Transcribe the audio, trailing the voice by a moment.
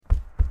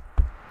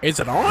Is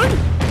it on?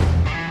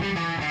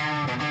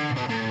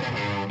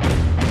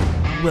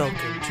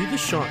 Welcome to the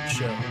Chant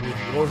Show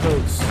with your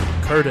hosts,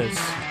 Curtis,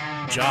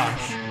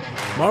 Josh,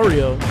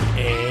 Mario,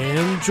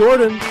 and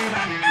Jordan.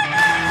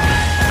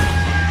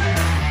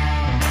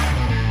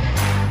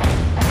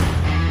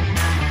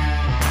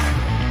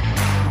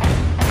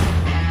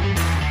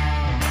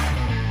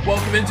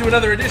 Welcome into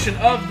another edition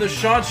of the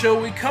Chant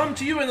Show. We come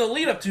to you in the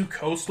lead up to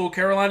Coastal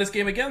Carolina's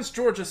game against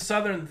Georgia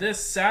Southern this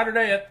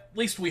Saturday. At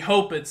least we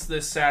hope it's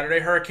this Saturday.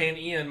 Hurricane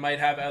Ian might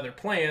have other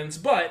plans,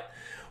 but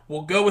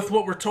we'll go with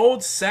what we're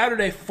told.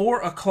 Saturday,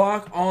 4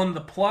 o'clock on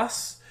the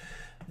plus.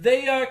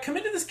 They come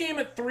into this game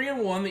at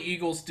 3-1, the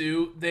Eagles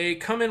do. They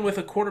come in with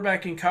a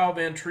quarterback in Kyle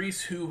Van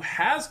Treese who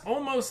has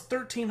almost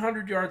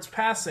 1,300 yards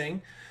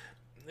passing.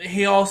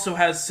 He also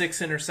has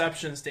 6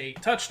 interceptions to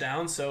 8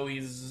 touchdowns, so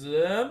he's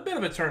a bit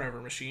of a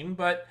turnover machine.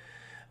 But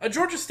a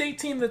Georgia State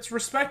team that's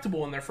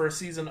respectable in their first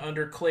season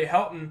under Clay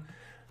Helton.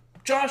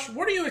 Josh,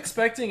 what are you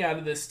expecting out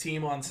of this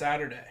team on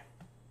Saturday?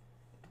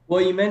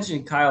 Well, you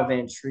mentioned Kyle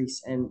Van Treese,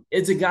 and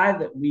it's a guy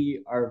that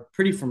we are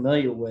pretty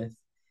familiar with,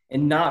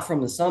 and not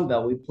from the Sun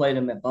Belt. We played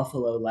him at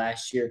Buffalo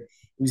last year.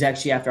 It was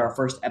actually after our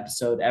first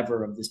episode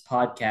ever of this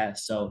podcast.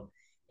 So,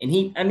 and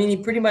he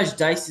pretty much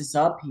diced us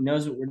up. He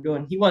knows what we're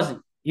doing. He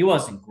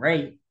wasn't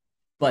great,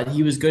 but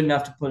he was good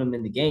enough to put him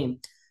in the game.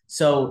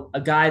 So,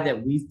 a guy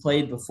that we've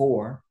played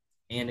before,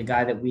 and a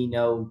guy that we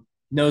know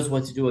knows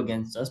what to do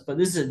against us. But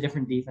this is a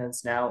different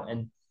defense now,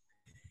 and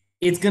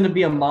it's going to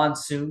be a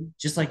monsoon,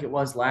 just like it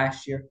was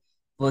last year.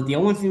 But the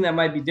only thing that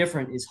might be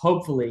different is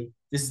hopefully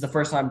this is the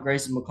first time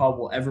Grayson McCall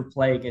will ever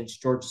play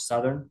against Georgia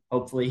Southern.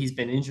 Hopefully he's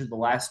been injured the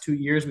last 2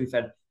 years. We've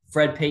had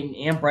Fred Payton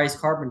and Bryce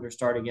Carpenter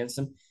start against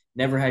him.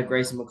 Never had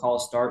Grayson McCall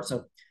start.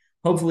 So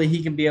hopefully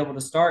he can be able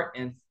to start,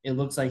 and it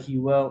looks like he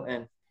will.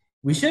 And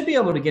we should be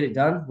able to get it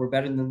done. We're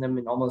better than them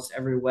in almost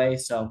every way.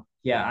 So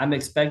yeah, I'm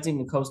expecting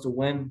the Coastal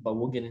win, but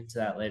we'll get into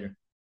that later.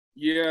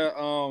 Yeah,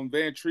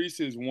 Van Treese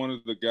is one of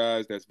the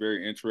guys that's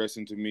very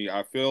interesting to me.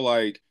 I feel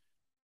like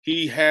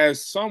he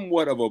has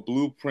somewhat of a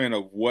blueprint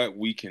of what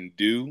we can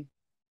do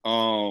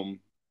um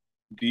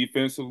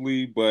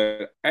defensively,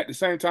 but at the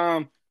same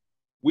time,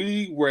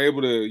 we were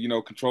able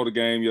to, control the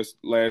game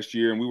last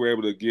year, and we were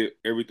able to get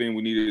everything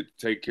we needed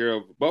to take care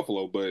of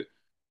Buffalo, but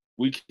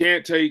we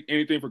can't take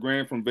anything for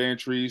granted from Van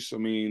Treese. I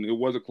mean, it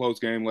was a close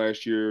game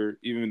last year,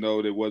 even though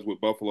it was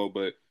with Buffalo.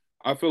 But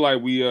I feel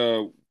like we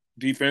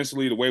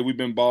defensively, the way we've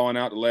been balling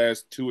out the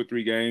last 2 or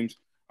 3 games,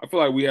 I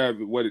feel like we have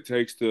what it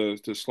takes to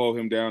slow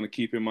him down and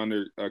keep him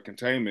under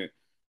containment.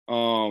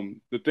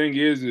 The thing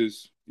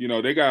is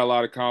they got a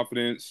lot of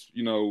confidence.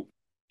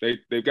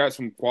 They've got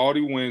some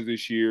quality wins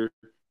this year,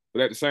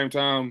 but at the same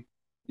time,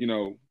 you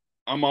know,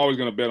 I'm always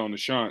going to bet on the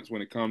Chants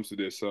when it comes to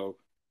this. So.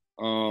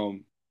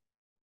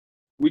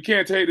 We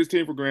can't take this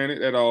team for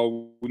granted at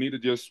all. We need to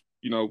just,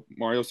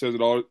 Mario says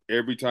it all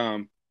every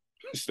time.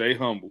 Stay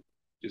humble.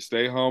 Just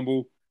stay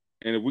humble.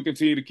 And if we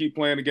continue to keep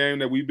playing the game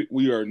that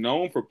we are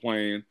known for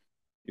playing,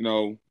 you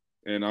know,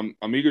 and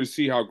I'm eager to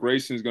see how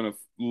Grayson's going to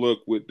look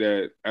with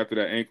that after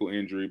that ankle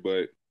injury.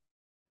 But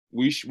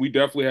we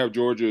definitely have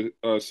Georgia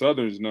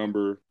Southern's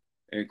number,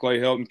 and Clay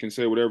Helton can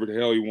say whatever the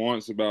hell he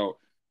wants about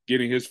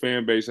getting his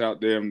fan base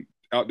out there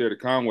to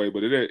Conway.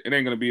 But it ain't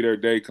going to be their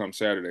day come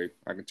Saturday.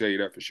 I can tell you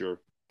that for sure.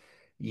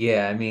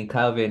 Yeah, I mean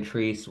Kyle Van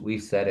Treese,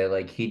 we've said it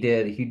like he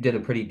did a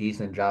pretty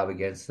decent job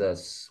against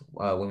us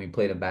when we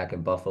played him back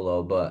in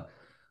Buffalo. But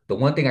the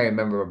one thing I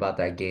remember about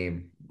that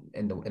game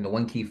and the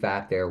one key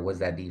factor was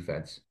that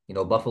defense.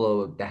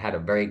 Buffalo that had a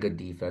very good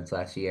defense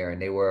last year,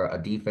 and they were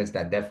a defense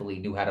that definitely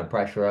knew how to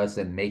pressure us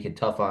and make it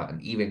tough on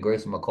even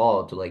Grayson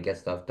McCall to like get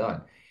stuff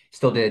done.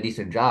 Still did a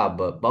decent job,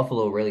 but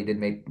Buffalo really did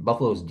make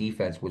Buffalo's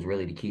defense was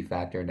really the key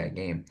factor in that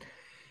game.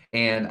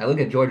 And I look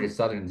at Georgia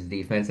Southern's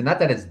defense, and not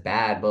that it's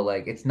bad, but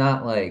like it's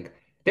not like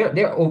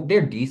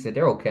they're decent,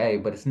 they're okay,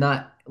 but it's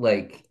not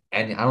like,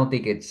 and I don't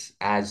think it's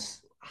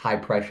as high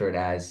pressured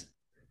as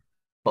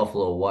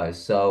Buffalo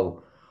was.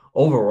 So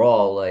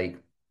overall, like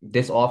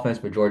this offense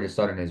for Georgia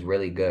Southern is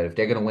really good. If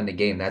they're gonna win the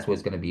game, that's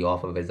what's gonna be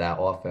off of is that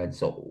offense.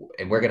 So,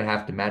 and we're gonna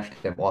have to match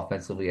them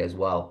offensively as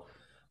well.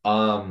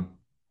 Um,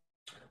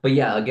 but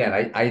yeah,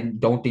 again, I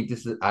don't think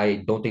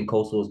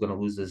Coastal is gonna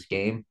lose this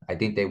game. I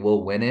think they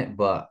will win it,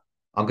 but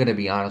I'm gonna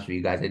be honest with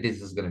you guys. I think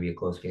this is gonna be a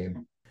close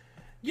game.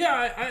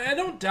 Yeah, I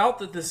don't doubt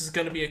that this is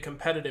going to be a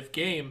competitive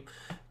game.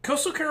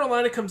 Coastal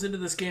Carolina comes into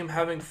this game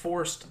having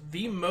forced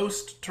the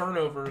most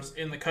turnovers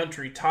in the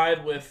country,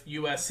 tied with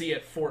USC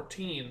at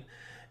 14.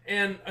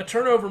 And a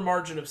turnover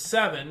margin of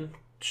 7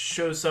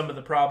 shows some of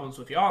the problems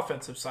with the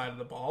offensive side of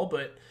the ball.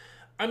 But,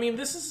 I mean,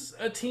 this is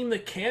a team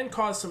that can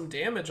cause some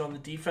damage on the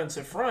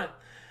defensive front.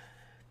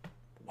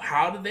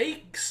 How do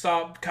they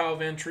stop Kyle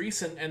Van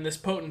Treese and this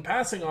potent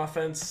passing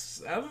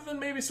offense, other than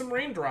maybe some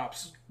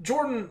raindrops?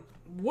 Jordan,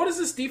 what does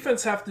this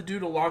defense have to do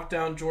to lock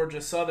down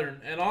Georgia Southern?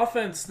 An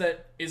offense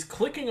that is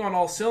clicking on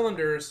all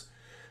cylinders,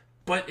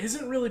 but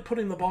isn't really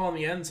putting the ball in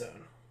the end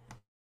zone.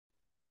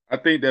 I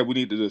think that we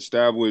need to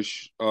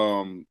establish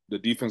the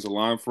defensive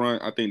line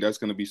front. I think that's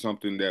going to be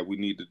something that we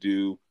need to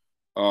do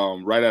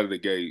right out of the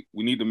gate.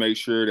 We need to make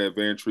sure that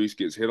Van Treese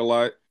gets hit a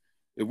lot.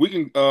 If we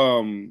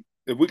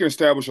can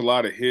establish a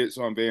lot of hits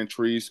on Van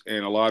Treese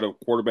and a lot of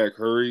quarterback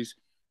hurries,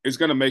 it's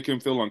going to make him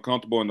feel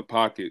uncomfortable in the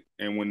pocket.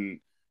 And when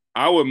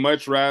I would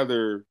much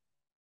rather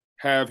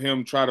have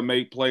him try to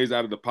make plays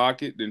out of the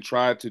pocket than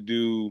try to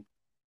do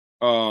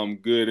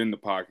good in the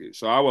pocket.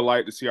 So I would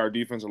like to see our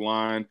defensive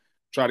line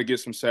try to get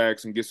some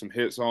sacks and get some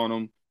hits on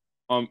them.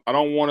 I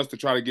don't want us to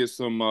try to get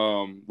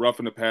some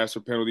roughing the passer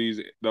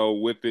penalties though.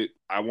 With it,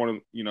 I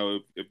want to,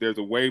 if there's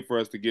a way for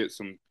us to get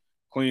some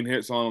clean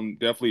hits on them,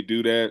 definitely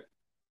do that.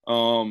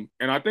 And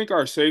I think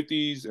our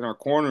safeties and our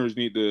corners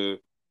need to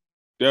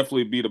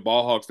definitely be the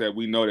ball hawks that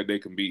we know that they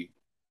can be.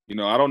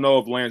 I don't know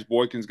if Lance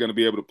Boykin's going to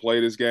be able to play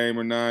this game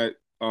or not.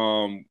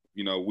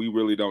 We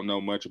really don't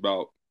know much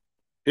about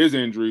his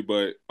injury,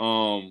 but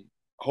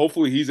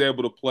hopefully he's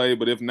able to play.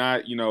 But if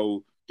not,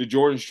 to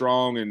Jordan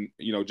Strong and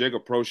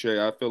Jacob Prochet,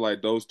 I feel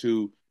like those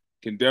two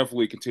can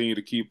definitely continue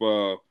to keep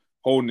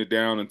holding it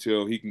down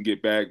until he can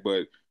get back.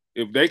 But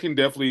if they can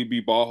definitely be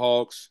ball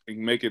hawks and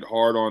make it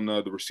hard on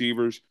the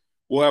receivers,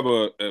 we'll have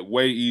a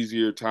way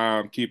easier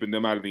time keeping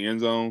them out of the end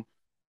zone,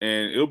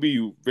 and it'll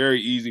be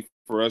very easy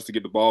for us to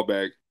get the ball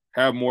back,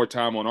 have more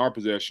time on our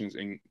possessions,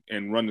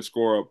 and run the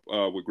score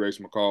up with Grace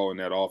McCall in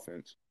that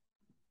offense.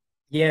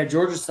 Yeah,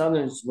 Georgia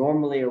Southern is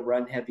normally a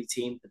run-heavy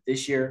team, but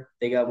this year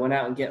they went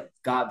out and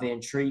got Van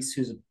Treese,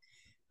 who's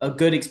a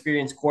good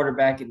experienced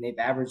quarterback, and they've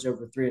averaged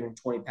over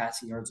 320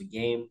 passing yards a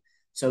game.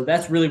 So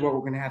that's really what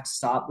we're going to have to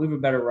stop. We have a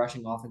better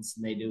rushing offense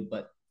than they do,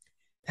 but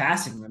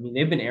passing, I mean,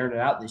 they've been airing it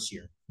out this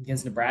year.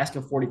 Against Nebraska,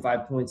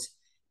 45 points,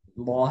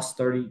 lost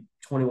 30,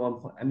 21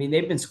 points. I mean,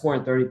 they've been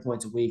scoring 30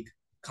 points a week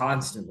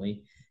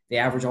constantly. They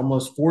average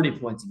almost 40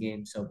 points a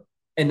game. So,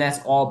 and that's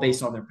all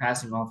based on their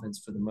passing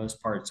offense for the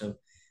most part. So,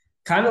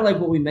 kind of like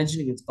what we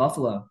mentioned against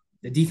Buffalo,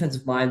 the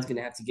defensive line is going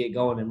to have to get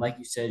going. And like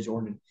you said,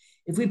 Jordan,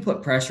 if we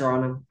put pressure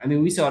on him, I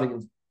mean, we saw it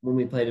against when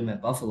we played him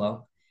at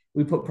Buffalo.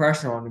 We put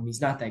pressure on him.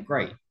 He's not that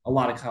great. A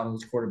lot of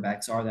college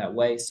quarterbacks are that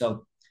way.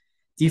 So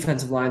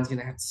defensive line is going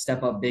to have to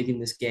step up big in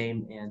this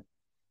game. And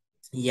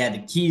yeah, the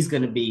key is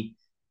going to be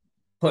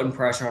putting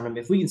pressure on him.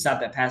 If we can stop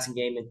that passing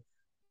game, and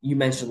you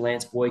mentioned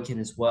Lance Boykin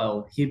as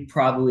well, he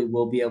probably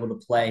will be able to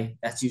play.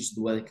 That's usually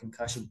the way the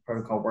concussion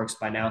protocol works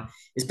by now,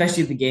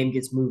 especially if the game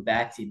gets moved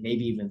back to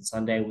maybe even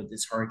Sunday with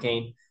this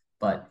hurricane.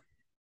 But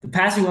the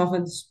passing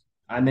offense,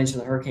 I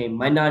mentioned the hurricane,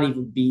 might not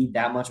even be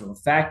that much of a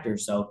factor.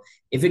 So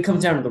if it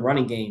comes down to the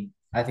running game,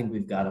 I think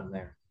we've got him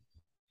there.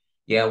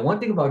 Yeah, one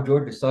thing about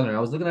Georgia Southern, I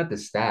was looking at the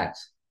stats,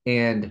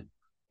 and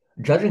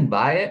judging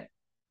by it,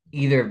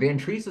 either Van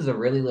Treese is a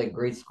really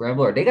great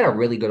scrambler, or they got a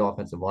really good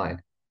offensive line.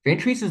 Van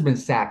Treese has been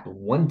sacked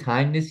one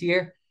time this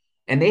year,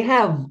 and they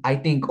have, I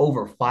think,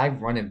 over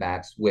 5 running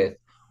backs with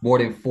more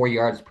than 4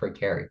 yards per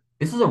carry.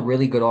 This is a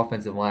really good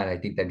offensive line, I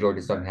think, that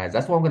Georgia Southern has.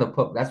 That's what I'm gonna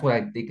put. That's what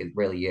I think it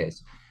really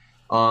is.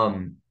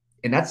 Um,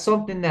 and that's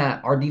something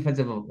that our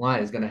defensive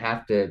line is gonna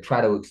have to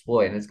try to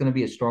exploit, and it's gonna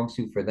be a strong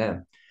suit for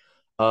them.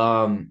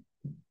 Um,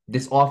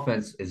 this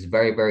offense is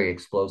very, very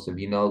explosive.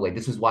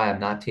 This is why I'm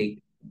not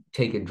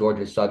taking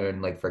Georgia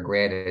Southern for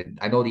granted.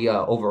 I know the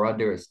over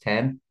under is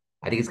 10.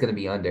 I think it's gonna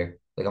be under.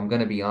 I'm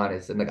gonna be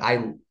honest, and I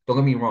don't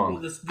get me Well,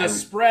 wrong. the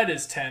spread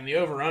is 10. The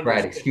over under is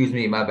Right, excuse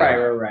me, my Right, bad.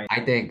 right, right.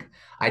 I think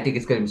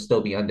it's gonna still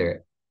be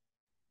under.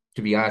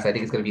 To be honest, I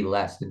think it's going to be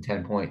less than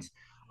 10 points.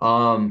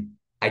 Um,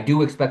 I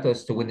do expect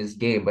us to win this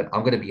game, but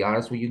I'm going to be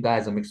honest with you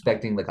guys. I'm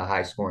expecting a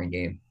high scoring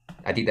game.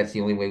 I think that's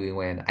the only way we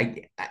win.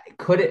 I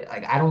could it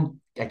like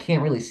I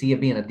can't really see it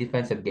being a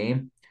defensive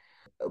game,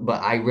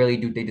 but I really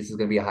do think this is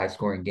going to be a high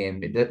scoring game.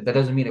 That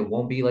doesn't mean it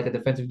won't be a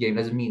defensive game.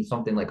 It doesn't mean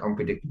something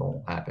unpredictable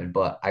will happen,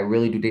 but I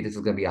really do think this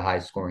is going to be a high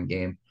scoring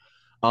game.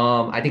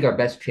 I think our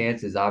best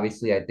chance is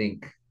obviously I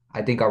think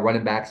our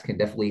running backs can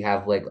definitely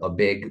have a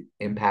big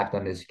impact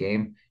on this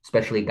game,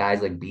 especially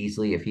guys like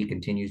Beasley if he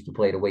continues to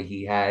play the way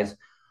he has.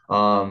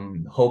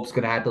 Hope's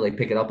gonna have to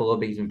pick it up a little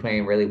bit. He's been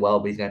playing really well,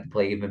 but he's gonna have to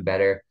play even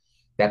better.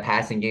 That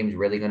passing game is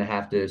really gonna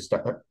have to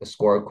start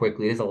score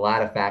quickly. There's a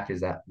lot of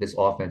factors that this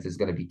offense is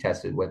gonna be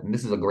tested with, and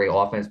this is a great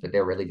offense, but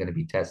they're really gonna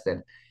be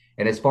tested.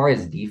 And as far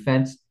as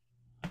defense,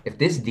 if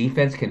this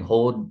defense can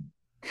hold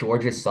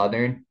Georgia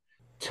Southern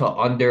to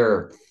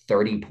under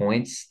 30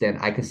 points, then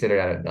I consider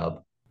that a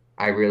dub.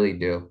 I really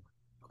do.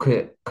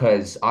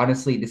 Because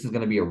honestly, this is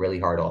going to be a really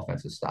hard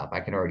offensive stop. I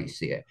can already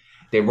see it.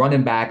 Their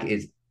running back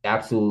is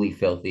absolutely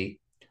filthy.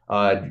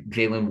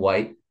 Jalen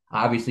White.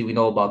 Obviously, we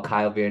know about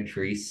Kyle Van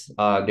Treese.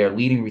 Their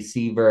leading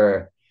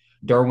receiver,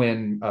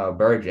 Derwin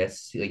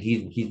Burgess.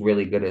 He's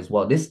really good as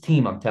well. This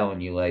team, I'm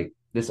telling you,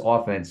 this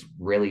offense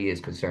really is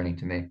concerning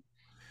to me.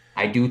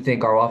 I do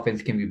think our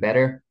offense can be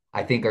better.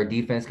 I think our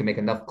defense can make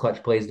enough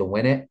clutch plays to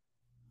win it.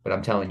 But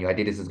I'm telling you, I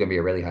think this is going to be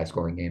a really high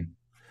scoring game.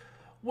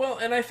 Well,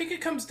 and I think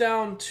it comes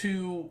down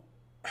to,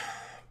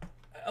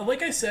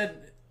 like I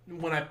said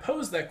when I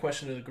posed that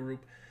question to the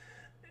group,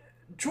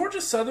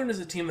 Georgia Southern is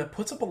a team that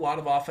puts up a lot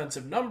of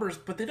offensive numbers,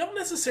 but they don't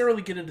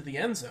necessarily get into the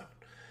end zone.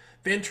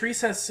 Van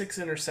Treese has 6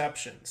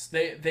 interceptions.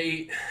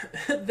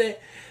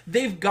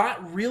 They've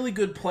got really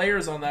good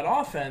players on that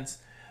offense,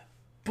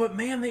 but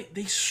man,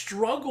 they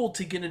struggle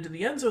to get into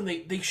the end zone.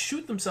 They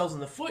shoot themselves in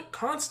the foot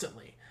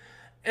constantly.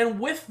 And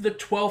with the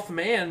 12th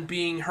man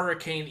being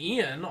Hurricane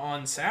Ian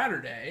on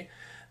Saturday,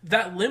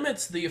 that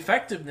limits the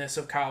effectiveness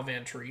of Kyle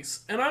Van Treese.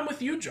 And I'm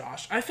with you,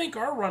 Josh. I think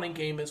our running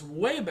game is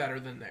way better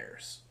than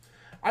theirs.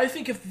 I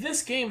think if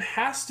this game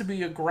has to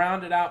be a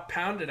grounded out,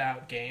 pounded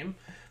out game,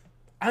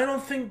 I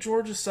don't think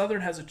Georgia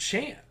Southern has a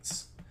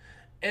chance.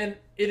 And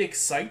it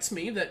excites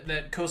me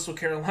that Coastal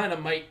Carolina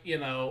might,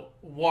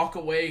 walk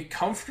away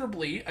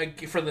comfortably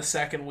for the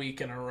second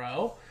week in a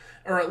row,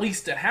 or at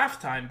least at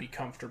halftime be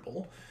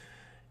comfortable.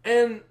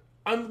 And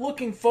I'm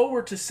looking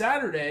forward to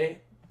Saturday,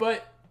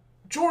 but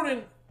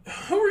Jordan,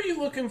 who are you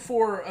looking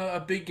for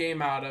a big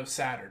game out of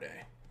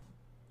Saturday?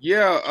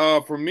 Yeah,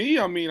 for me,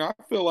 I mean, I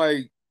feel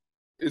like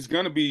it's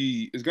gonna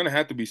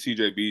have to be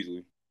CJ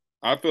Beasley.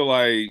 I feel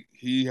like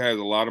he has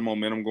a lot of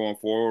momentum going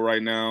forward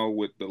right now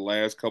with the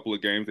last couple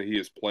of games that he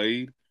has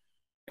played.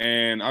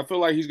 And I feel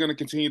like he's gonna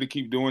continue to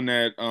keep doing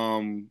that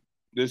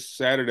this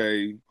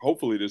Saturday,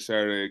 hopefully this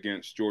Saturday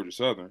against Georgia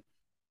Southern.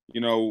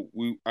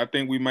 I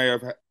think we may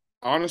have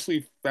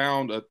honestly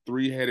found a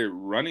three-headed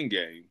running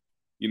game.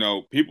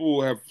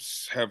 People have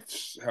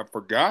have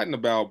forgotten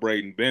about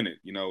Braden Bennett.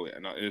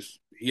 And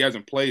he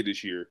hasn't played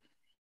this year.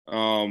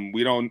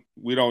 We don't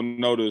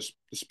know the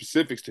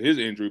specifics to his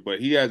injury,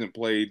 but he hasn't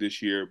played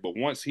this year. But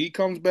once he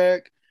comes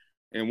back,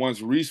 and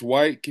once Reese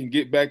White can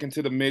get back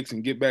into the mix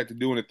and get back to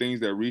doing the things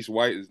that Reese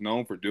White is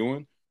known for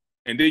doing,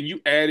 and then you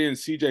add in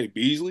C.J.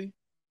 Beasley,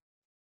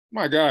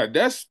 my God,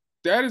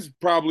 that is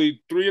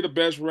probably three of the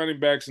best running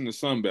backs in the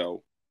Sun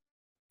Belt.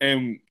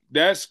 And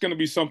that's going to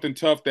be something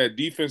tough that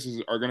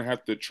defenses are going to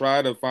have to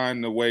try to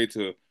find a way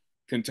to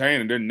contain,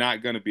 and they're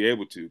not going to be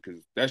able to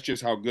because that's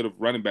just how good of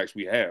running backs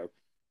we have.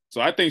 So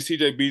I think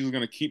C.J. Beasley is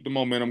going to keep the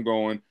momentum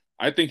going.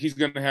 I think he's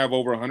going to have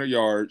over 100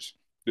 yards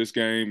this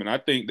game, and I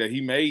think that he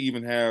may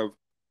even have,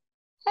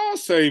 I'll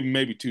say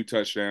maybe 2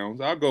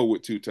 touchdowns. I'll go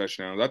with 2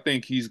 touchdowns. I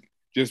think he's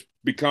just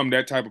become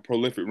that type of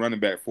prolific running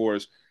back for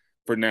us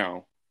for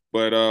now.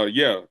 But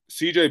yeah,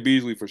 C.J.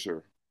 Beasley for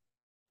sure.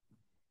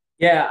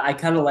 Yeah, I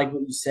kind of like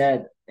what you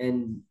said,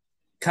 and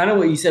kind of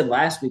what you said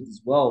last week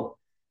as well.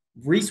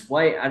 Reese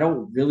White, I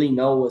don't really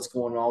know what's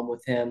going on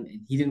with him,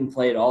 and he didn't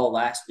play at all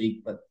last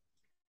week. But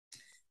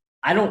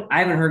I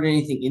haven't heard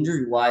anything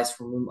injury wise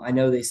from him. I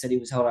know they said he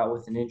was held out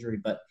with an injury,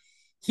 but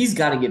he's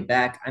got to get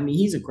back. I mean,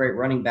 he's a great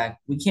running back.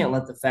 We can't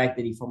let the fact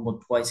that he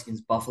fumbled twice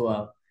against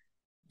Buffalo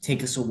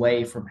take us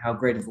away from how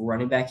great of a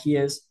running back he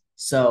is.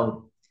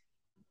 So,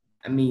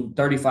 I mean,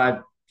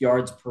 35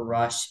 yards per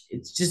rush.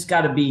 It's just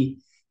got to be,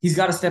 he's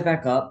got to step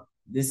back up.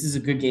 This is a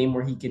good game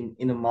where he can,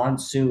 in a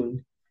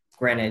monsoon,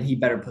 granted, he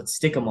better put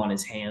Stickum on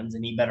his hands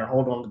and he better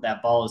hold on to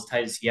that ball as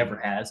tight as he ever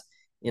has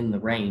in the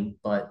rain.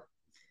 But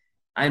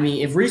I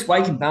mean, if Reese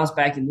White can bounce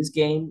back in this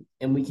game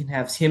and we can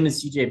have him and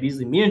CJ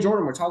Beasley, me and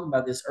Jordan were talking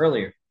about this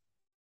earlier.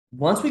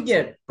 Once we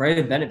get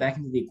Brandon Bennett back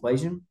into the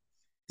equation,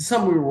 it's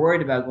something we were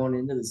worried about going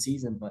into the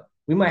season, but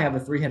we might have a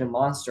three-headed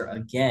monster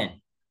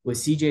again with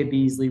CJ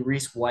Beasley,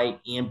 Reese White,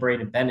 and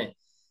Brandon Bennett.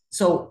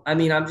 So, I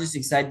mean, I'm just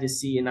excited to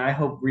see, and I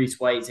hope Reese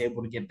White is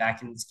able to get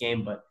back in this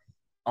game. But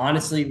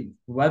honestly,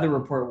 weather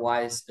report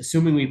wise,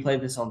 assuming we play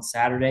this on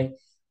Saturday,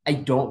 I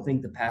don't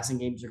think the passing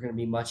games are going to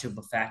be much of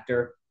a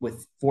factor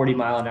with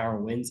 40-mile-an-hour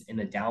winds and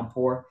a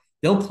downpour.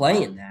 They'll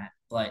play in that,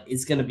 but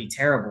it's going to be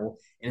terrible,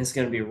 and it's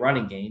going to be a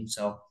running game.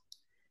 So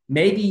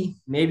maybe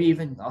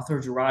even I'll throw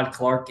Gerard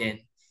Clark in.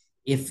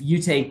 If you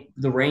take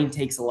the rain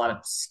takes a lot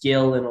of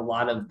skill and a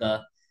lot of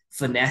the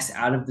finesse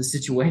out of the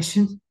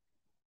situation,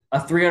 a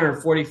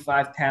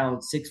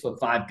 345-pound,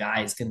 6'5"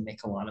 guy is going to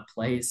make a lot of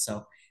plays.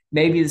 So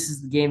maybe this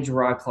is the game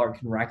Gerard Clark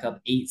can rack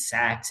up 8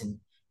 sacks and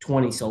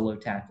 20 solo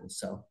tackles.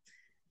 So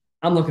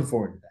I'm looking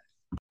forward to that.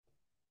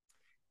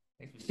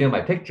 Thanks for stealing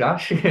my pick,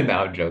 Josh. No,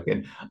 I'm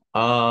joking.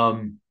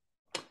 I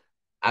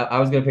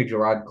was gonna pick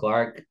Gerard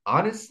Clark.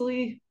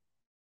 Honestly,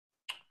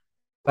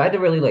 if I had to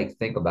really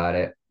think about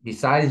it,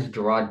 besides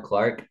Gerard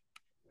Clark,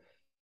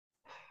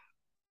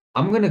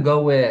 I'm gonna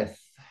go with.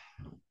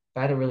 If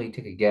I had to really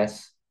take a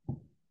guess,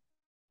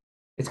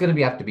 it's gonna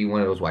have to be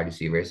one of those wide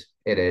receivers.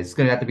 It is. It's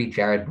gonna have to be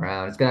Jared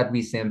Brown. It's gonna have to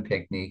be Sam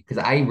Pinkney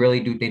because I really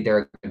do think there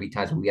are gonna be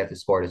times when we have to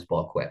score this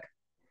ball quick.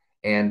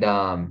 And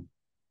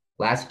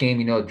last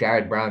game,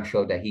 Jared Brown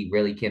showed that he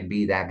really can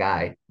be that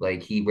guy.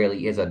 Like he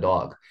really is a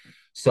dog.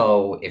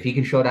 So if he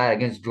can show that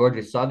against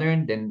Georgia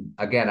Southern, then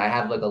again, I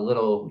have a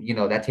little,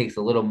 that takes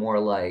a little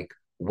more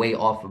weight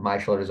off of my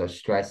shoulders or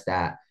stress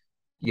that,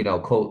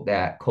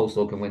 that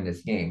Coastal can win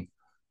this game.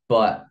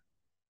 But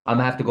I'm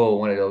gonna have to go with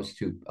one of those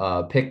two.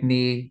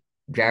 Pickney,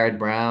 Jared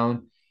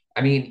Brown.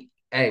 I mean,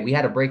 hey, we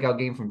had a breakout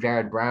game from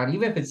Jared Brown.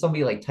 Even if it's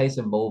somebody like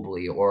Tyson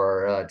Mobley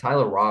or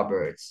Tyler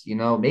Roberts,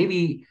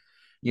 maybe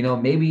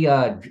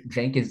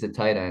Jenkins the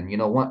tight end.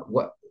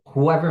 What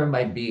whoever it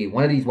might be,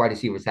 one of these wide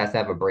receivers has to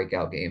have a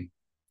breakout game.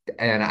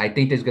 And I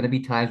think there's going to be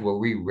times where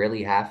we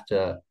really have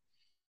to,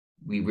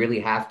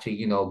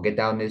 get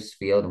down this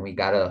field and we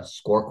got to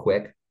score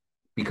quick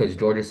because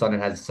Georgia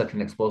Southern has such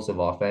an explosive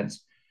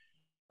offense.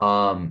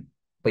 Um,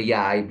 But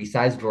yeah,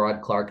 besides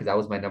Gerard Clark, because that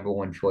was my number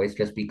one choice,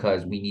 just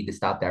because we need to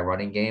stop that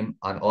running game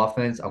on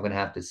offense, I'm gonna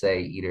have to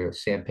say either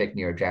Sam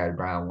Pickney or Jared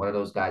Brown. One of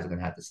those guys are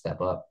gonna have to step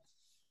up.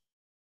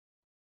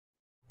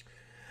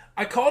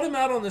 I called him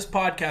out on this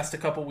podcast a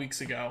couple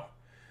weeks ago.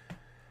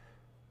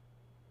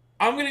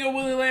 I'm going to go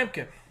Willie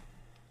Lampkin.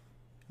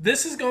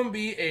 This is going to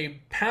be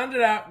a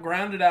pounded out,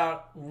 grounded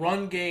out,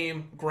 run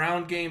game,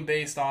 ground game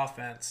based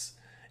offense.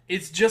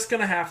 It's just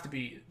going to have to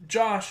be.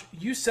 Josh,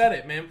 you said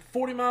it, man.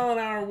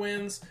 40-mile-an-hour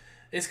winds.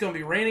 It's going to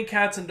be raining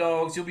cats and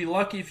dogs. You'll be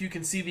lucky if you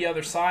can see the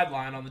other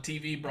sideline on the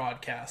TV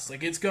broadcast.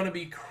 Like, it's going to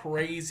be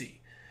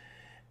crazy.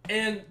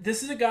 And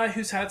this is a guy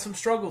who's had some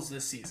struggles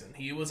this season.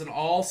 He was an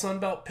all Sun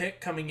Belt pick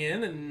coming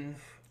in, and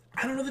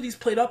I don't know that he's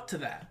played up to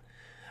that.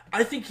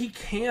 I think he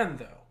can,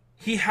 though.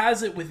 He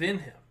has it within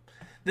him.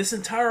 This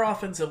entire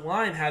offensive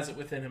line has it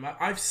within him.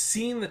 I've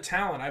seen the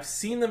talent. I've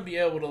seen them be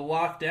able to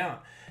lock down.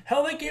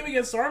 Hell, that game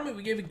against Army,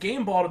 we gave a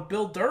game ball to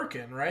Bill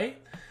Durkin,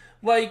 right?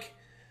 Like,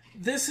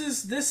 this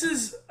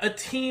is a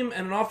team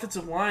and an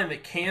offensive line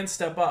that can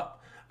step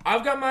up.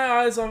 I've got my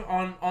eyes on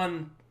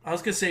I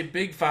was gonna say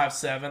big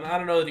 5'7". I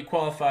don't know that he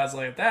qualifies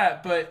like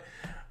that, but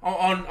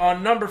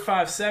on number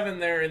 5'7"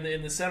 there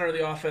in the center of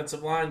the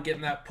offensive line,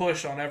 getting that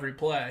push on every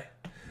play.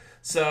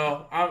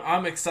 So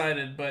I'm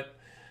excited, but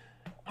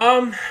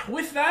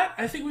with that,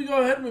 I think we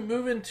go ahead and we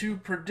move into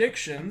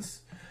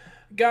predictions,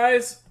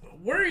 guys.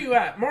 Where are you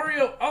at,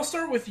 Mario? I'll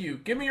start with you.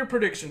 Give me your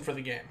prediction for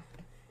the game.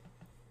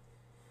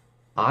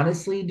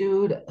 Honestly,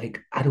 dude, like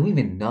I don't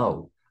even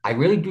know. I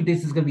really do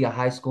this is gonna be a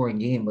high scoring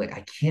game. Like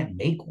I can't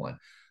make one.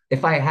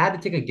 If I had to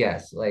take a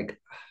guess, like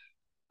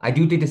I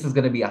do think this is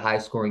gonna be a high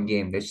scoring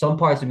game. There's some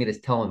parts of me that's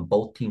telling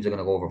both teams are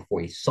gonna go over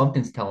 40.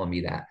 Something's telling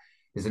me that.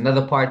 There's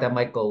another part that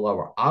might go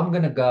lower. I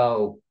think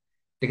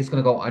it's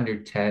gonna go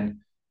under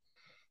 10.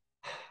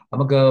 I'm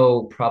gonna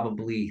go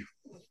probably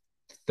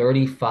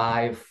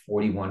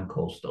 35-41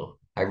 Coastal.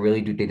 I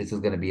really do think this is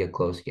gonna be a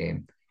close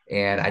game.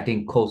 And I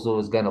think Coastal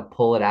is gonna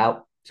pull it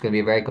out. It's gonna be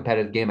a very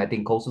competitive game. I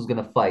think Coastal's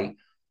gonna fight.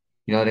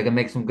 They're gonna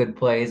make some good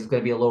plays. It's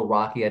gonna be a little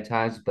rocky at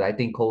times, but I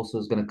think Coastal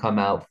is gonna come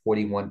out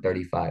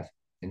 41-35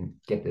 and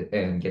get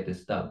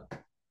this done.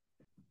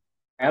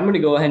 I'm going to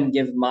go ahead and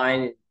give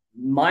mine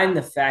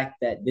the fact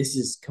that this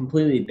is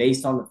completely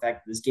based on the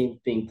fact that this game is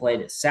being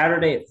played at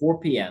Saturday at 4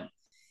 p.m.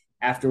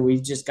 after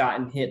we've just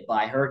gotten hit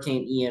by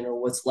Hurricane Ian or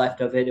what's left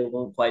of it. It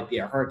won't quite be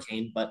a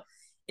hurricane, but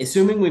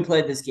assuming we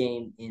played this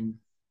game in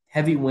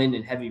heavy wind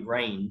and heavy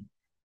rain,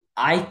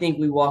 I think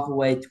we walk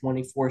away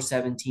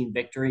 24-17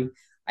 victory.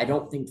 I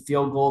don't think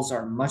field goals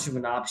are much of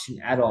an option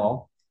at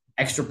all.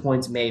 Extra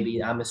points,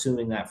 maybe. I'm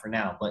assuming that for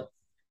now, but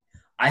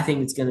I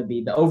think it's going to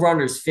be the over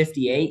under is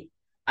 58.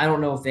 I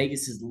don't know if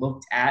Vegas has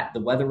looked at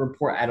the weather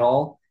report at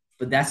all,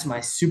 but that's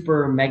my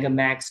super mega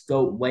max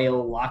goat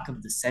whale lock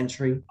of the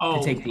century to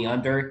Oh, take the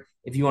under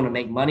if you want to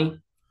make money.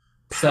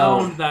 So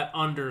pound that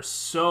under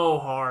so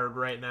hard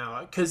right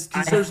now because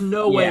there's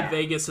no way yeah,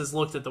 Vegas has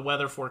looked at the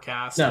weather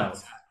forecast. no,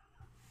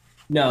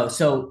 no.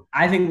 So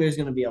I think there's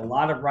going to be a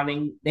lot of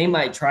running. They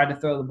might try to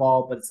throw the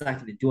ball, but it's not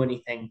going to do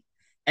anything.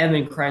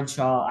 Evan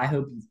Crenshaw, I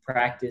hope you've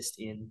practiced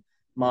in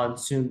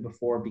monsoon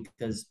before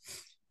because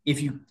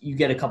if you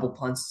get a couple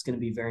punts, it's going to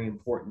be very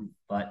important.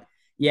 But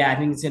yeah, I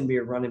think it's going to be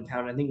a run and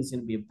pound. I think it's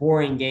going to be a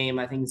boring game.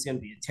 I think it's going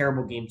to be a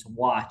terrible game to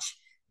watch.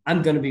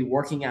 I'm going to be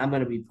working. I'm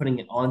going to be putting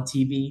it on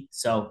TV,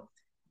 so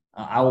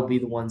I will be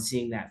the one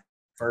seeing that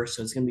first.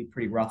 So it's going to be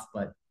pretty rough.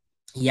 But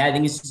yeah, I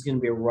think it's just going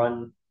to be a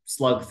run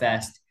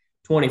slugfest.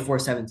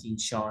 24-17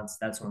 Chants.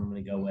 That's what I'm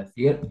going to go with.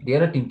 The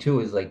other thing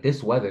too is like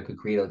this weather could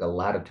create like a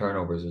lot of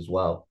turnovers as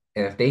well.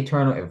 And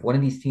if one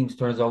of these teams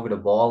turns over the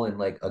ball in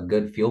like a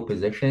good field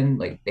position,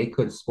 like they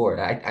could score.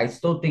 I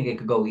still think it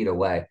could go either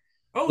way.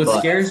 Oh, What that, But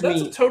scares that's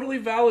a me totally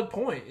valid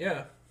point.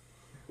 Yeah.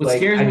 What like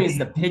scares I me is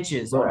the mean,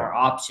 pitches on right. our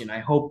option.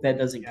 I hope that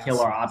doesn't kill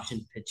Yes. our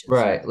option pitches.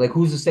 Right. Like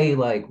who's to say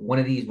like one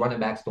of these running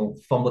backs don't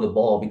fumble the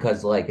ball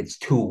because like it's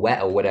too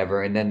wet or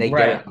whatever, and then they get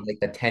Right. it on like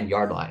the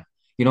 10-yard line.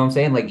 You know what I'm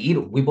saying? Like either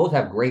we both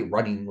have great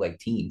running like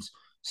teams.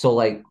 So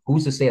like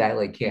who's to say that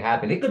like can't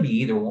happen? It could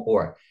be either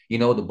or. The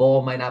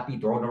ball might not be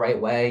thrown the right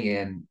way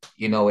and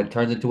it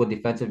turns into a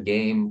defensive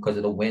game because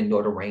of the wind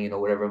or the rain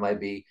or whatever it might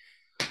be.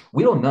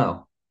 We don't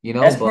know,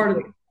 That's but part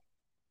of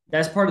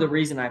that's part of the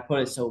reason I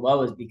put it so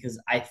low is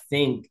because I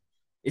think,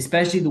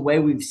 especially the way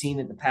we've seen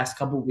it the past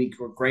couple of weeks,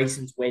 where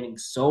Grayson's waiting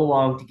so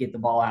long to get the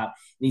ball out,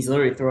 and he's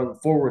literally throwing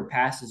forward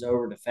passes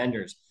over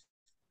defenders.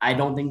 I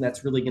don't think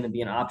that's really going to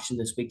be an option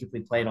this week if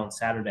we play it on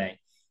Saturday.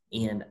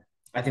 And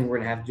I think we're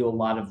going to have to do a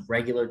lot of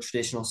regular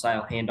traditional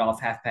style handoff,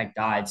 halfback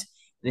dives.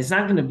 And it's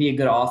not going to be a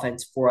good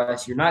offense for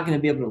us. You're not going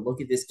to be able to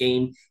look at this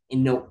game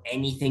and know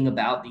anything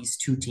about these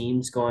two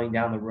teams going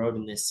down the road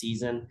in this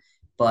season.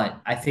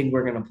 But I think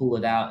we're going to pull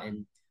it out.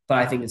 But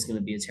I think it's going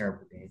to be a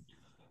terrible game.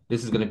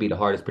 this is going to be the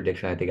hardest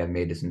prediction I think I've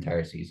made this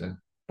entire season.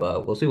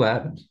 But we'll see what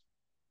happens.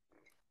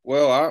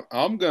 Well,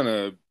 I'm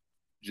gonna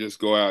just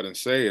go out and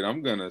say it.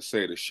 I'm gonna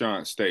say the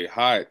Chant stay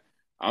hot.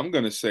 I'm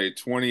gonna say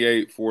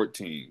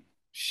 28-14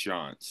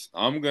 Chants.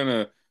 I'm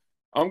gonna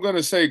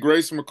say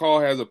Grayson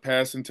McCall has a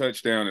passing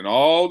touchdown in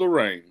all the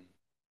rain.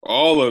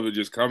 All of it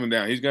just coming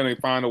down. He's going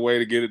to find a way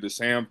to get it to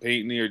Sam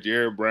Pinckney or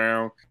Jared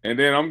Brown. And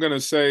then I'm going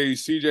to say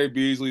C.J.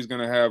 Beasley's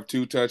going to have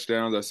 2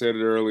 touchdowns. I said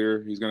it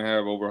earlier. He's going to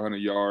have over 100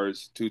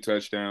 yards, 2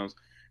 touchdowns.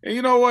 And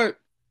you know what?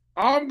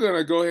 I'm going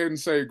to go ahead and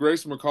say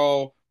Grayson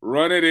McCall,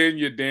 run it in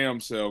your damn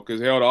self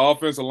because, hell, the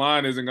offensive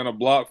line isn't going to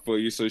block for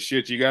you. So,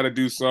 shit, you got to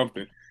do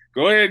something.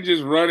 Go ahead and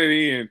just run it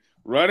in.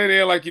 Run it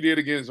in like you did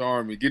against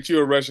Army. Get you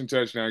a rushing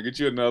touchdown. Get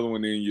you another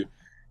one in you.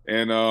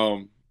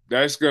 And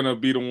that's going to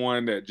be the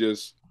one that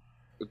just –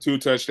 a 2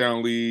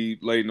 touchdown lead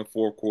late in the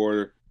fourth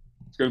quarter.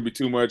 It's going to be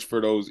too much for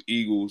those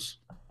Eagles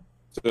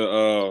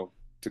to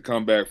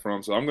come back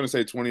from. So I'm going to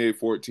say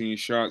 28-14.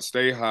 Chant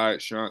stay hot.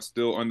 Chant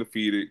still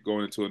undefeated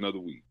going into another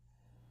week.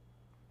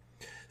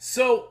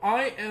 So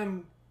I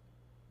am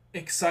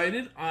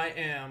excited. I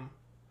am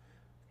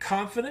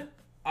confident.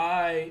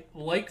 I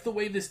like the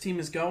way this team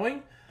is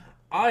going.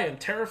 I am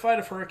terrified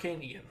of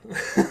Hurricane Ian.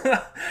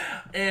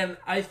 And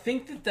I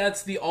think that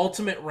that's the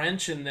ultimate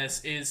wrench in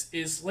this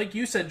is like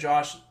you said,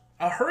 Josh,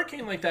 a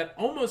hurricane like that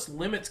almost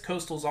limits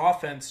Coastal's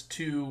offense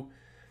to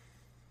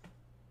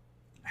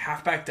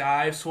halfback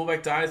dives,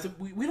 fullback dives.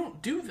 We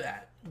don't do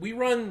that. We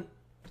run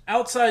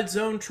outside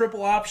zone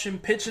triple option,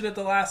 pitch it at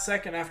the last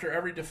second after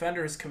every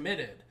defender is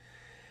committed.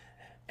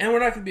 And we're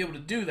not going to be able to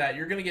do that.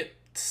 You're going to get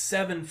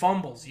 7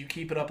 fumbles. You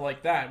keep it up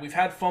like that. We've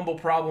had fumble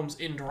problems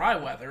in dry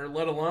weather,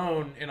 let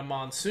alone in a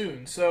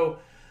monsoon. So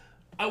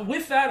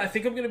with that, I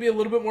think I'm going to be a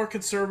little bit more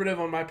conservative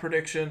on my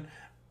prediction.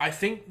 I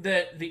think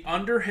that the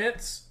under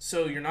hits,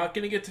 so you're not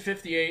going to get to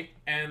 58,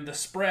 and the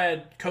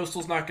spread,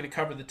 Coastal's not going to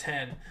cover the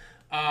 10.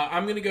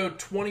 I'm going to go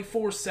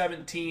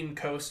 24-17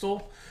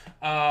 Coastal.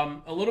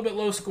 A little bit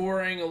low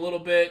scoring, a little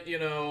bit,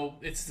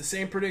 it's the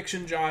same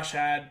prediction Josh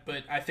had,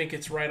 but I think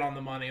it's right on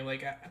the money.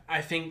 Like,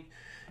 I think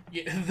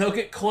they'll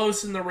get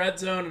close in the red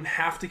zone and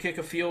have to kick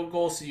a field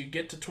goal, so you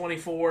get to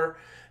 24,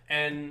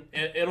 and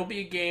it'll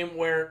be a game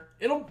where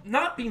it'll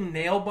not be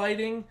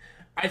nail-biting.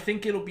 I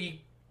think it'll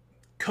be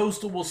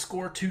Coastal will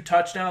score 2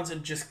 touchdowns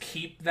and just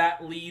keep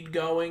that lead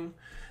going.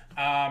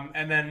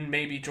 And then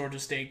maybe Georgia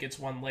State gets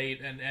one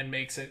late and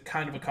makes it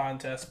kind of a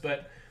contest.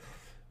 But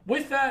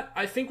with that,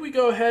 I think we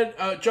go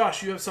ahead.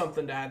 Josh, you have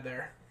something to add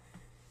there.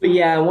 But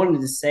yeah, I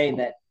wanted to say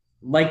that,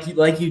 like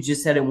you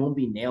just said, it won't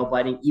be nail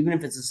biting, even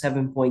if it's a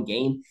 7-point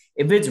game.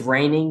 If it's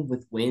raining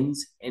with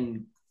winds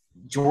and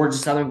Georgia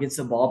Southern gets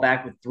the ball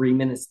back with 3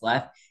 minutes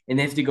left and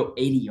they have to go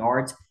 80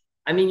 yards,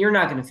 I mean, you're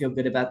not going to feel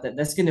good about that.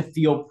 That's going to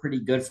feel pretty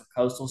good for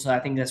Coastal. So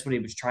I think that's what he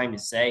was trying to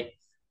say.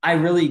 I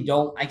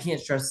can't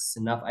stress this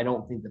enough. I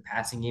don't think the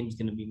passing game is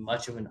going to be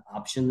much of an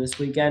option this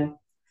weekend.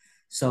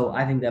 So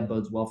I think that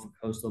bodes well for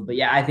Coastal. But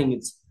yeah, I think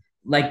it's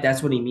like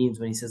that's what he means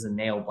when he says a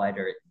nail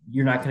biter.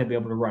 You're not going to be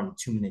able to run a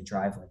 2-minute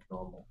drive like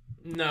normal.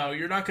 No,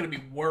 you're not going to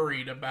be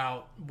worried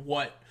about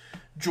what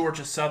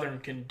Georgia Southern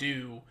can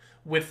do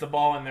with the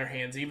ball in their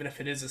hands, even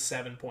if it is a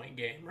 7-point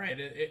game, right?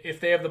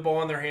 If they have the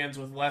ball in their hands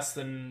with less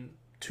than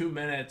 2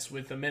 minutes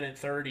with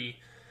 1:30,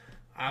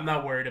 I'm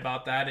not worried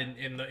about that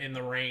in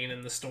the rain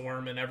and the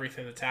storm and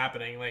everything that's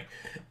happening. Like,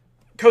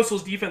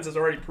 Coastal's defense has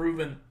already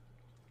proven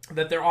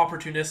that they're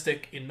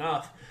opportunistic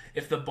enough.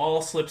 If the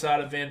ball slips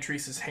out of Van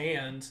Treese's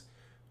hands,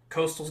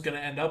 Coastal's going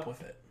to end up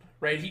with it,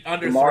 right? He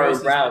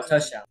underthrows Brown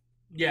touchdown.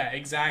 Yeah,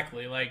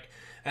 exactly. Like,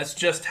 that's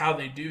just how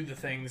they do the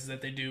things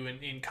that they do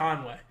in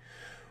Conway.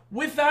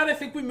 With that, I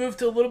think we move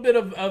to a little bit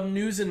of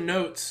news and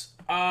notes.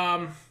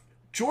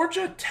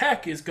 Georgia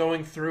Tech is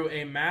going through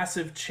a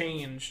massive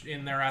change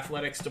in their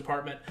athletics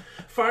department.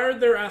 Fired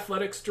their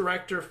athletics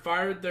director,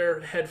 fired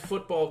their head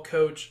football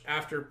coach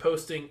after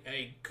posting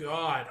a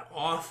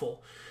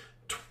god-awful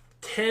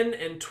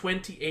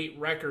 10-28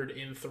 record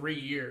in 3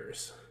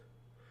 years.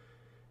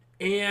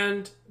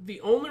 And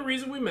the only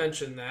reason we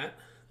mention that,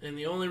 and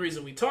the only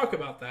reason we talk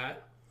about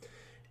that,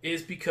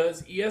 is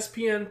because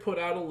ESPN put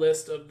out a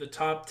list of the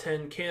top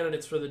 10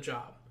 candidates for the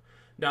job.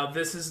 Now,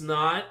 this is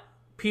not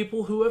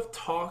people who have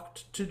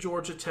talked to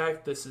Georgia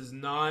Tech. This is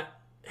not,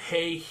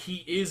 hey,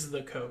 he is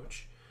the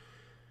coach.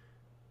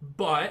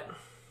 But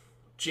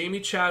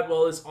Jamie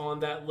Chadwell is on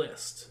that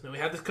list. Now, we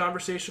had this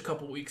conversation a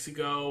couple weeks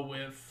ago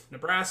with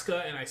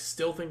Nebraska, and I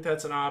still think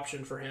that's an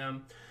option for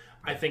him.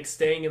 I think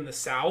staying in the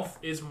South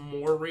is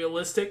more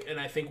realistic, and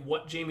I think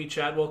what Jamie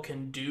Chadwell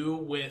can do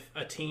with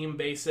a team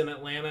based in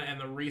Atlanta and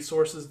the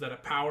resources that a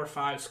Power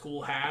 5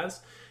 school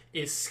has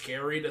is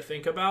scary to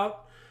think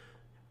about.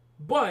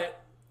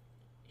 But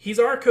he's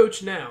our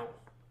coach now.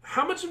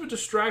 How much of a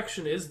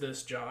distraction is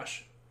this,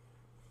 Josh?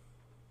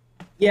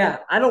 Yeah,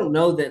 I don't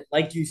know that,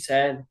 like you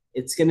said,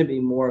 it's going to be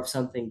more of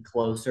something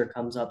closer,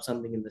 comes up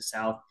something in the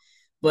South.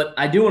 But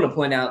I do want to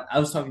point out, I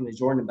was talking to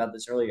Jordan about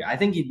this earlier. I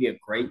think he'd be a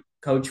great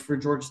coach for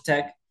Georgia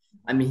Tech.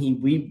 I mean,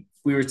 we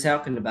were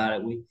talking about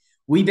it.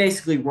 We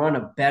basically run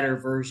a better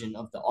version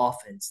of the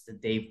offense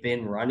that they've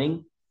been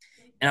running.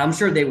 And I'm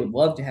sure they would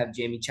love to have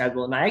Jamie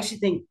Chadwell. And I actually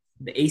think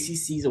the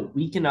ACC is a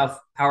weak enough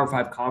Power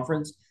 5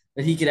 conference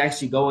that he could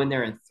actually go in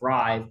there and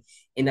thrive.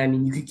 And, I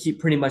mean, you could keep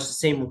pretty much the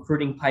same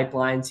recruiting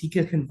pipelines. He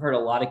could convert a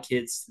lot of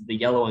kids to the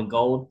yellow and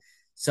gold.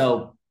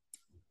 So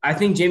I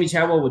think Jamie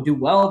Chadwell would do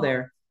well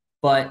there.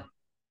 But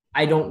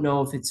I don't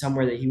know if it's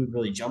somewhere that he would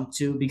really jump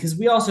to because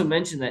we also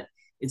mentioned that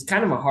it's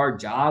kind of a hard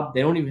job.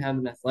 They don't even have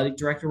an athletic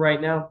director right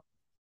now.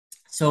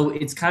 So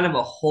it's kind of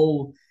a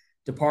whole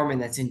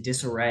department that's in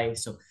disarray.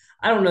 So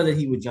I don't know that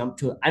he would jump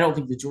to it. I don't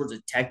think the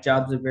Georgia Tech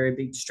job is a very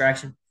big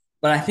distraction,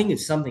 but I think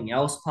if something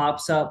else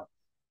pops up,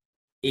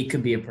 it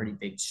could be a pretty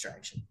big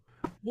distraction.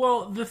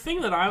 Well, the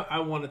thing that I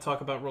want to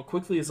talk about real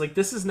quickly is like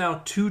this is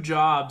now two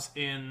jobs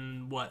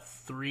in what,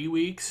 3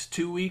 weeks,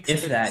 2 weeks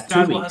If that that, two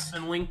Stadwell has weeks.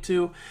 been linked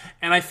to,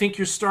 and I think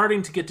you're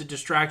starting to get to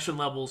distraction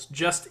levels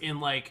just in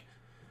like,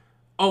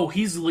 oh,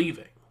 he's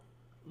leaving,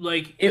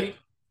 like It,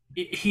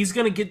 he's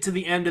going to get to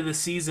the end of the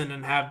season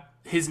and have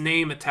his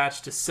name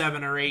attached to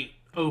 7 or 8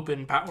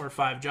 open Power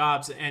 5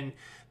 jobs, and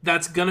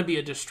that's going to be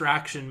a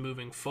distraction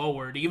moving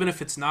forward. Even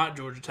if it's not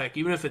Georgia Tech,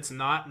 even if it's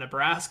not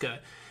Nebraska,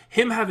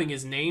 him having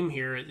his name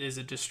here is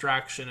a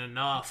distraction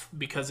enough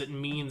because it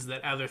means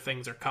that other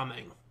things are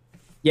coming.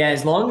 yeah,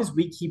 as long as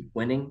we keep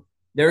winning,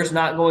 there's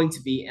not going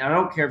to be, and I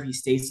don't care if he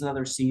stays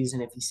another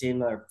season, if he stays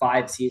another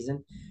 5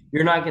 season,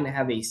 you're not going to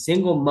have a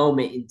single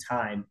moment in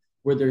time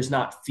where there's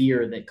not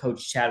fear that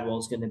Coach Chadwell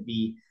is going to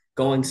be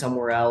going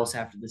somewhere else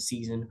after the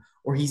season,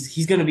 or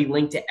he's going to be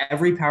linked to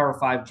every Power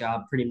Five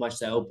job pretty much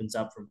that opens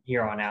up from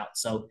here on out.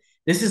 So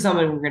this is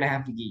something we're going to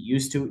have to get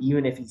used to,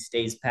 even if he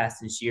stays past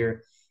this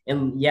year.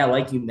 And yeah,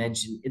 like you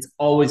mentioned, it's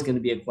always going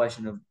to be a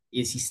question of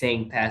is he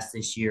staying past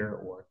this year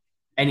or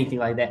anything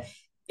like that.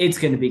 It's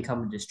going to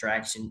become a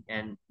distraction.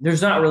 And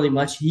there's not really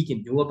much he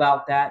can do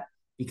about that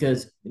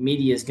because the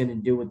media is going to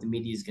do what the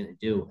media is going to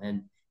do.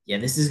 And yeah,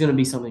 this is going to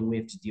be something we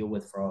have to deal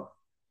with for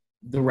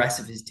the rest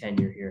of his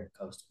tenure here at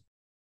Coastal.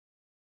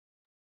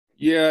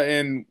 Yeah,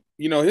 and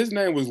his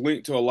name was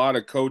linked to a lot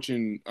of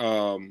coaching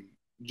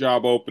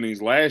job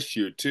openings last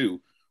year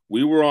too.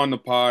 We were on the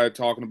pod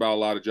talking about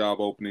a lot of job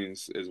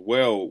openings as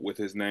well with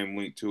his name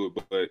linked to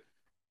it. But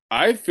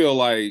I feel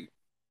like,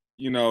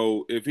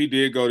 if he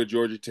did go to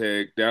Georgia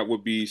Tech, that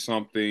would be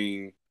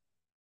something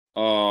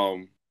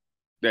um,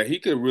 that he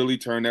could really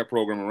turn that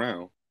program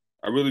around.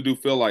 I really do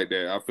feel like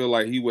that. I feel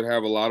like he would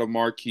have a lot of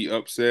marquee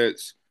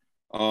upsets.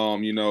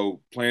 Playing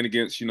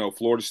against,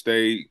 Florida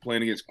State,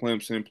 playing against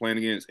Clemson, playing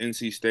against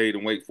NC State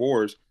and Wake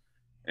Forest,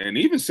 and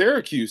even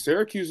Syracuse.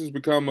 Syracuse has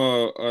become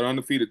an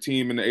undefeated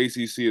team in the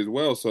ACC as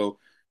well. So,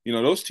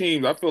 those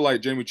teams, I feel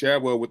like Jamie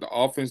Chadwell, with the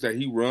offense that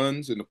he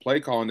runs and the play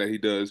calling that he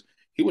does,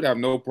 he would have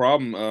no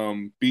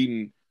problem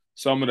beating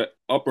some of the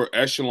upper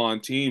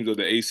echelon teams of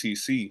the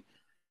ACC,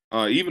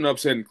 even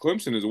upsetting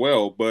Clemson as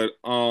well. But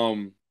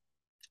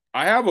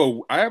I have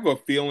a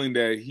feeling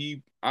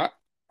that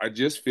I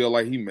just feel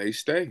like he may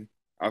stay.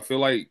 I feel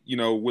like,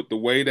 with the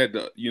way that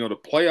the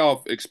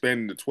playoff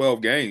expanding to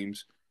 12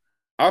 games,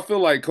 I feel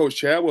like Coach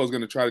Chadwell is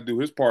going to try to do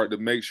his part to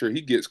make sure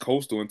he gets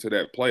Coastal into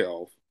that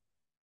playoff.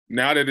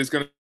 Now that it's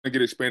going to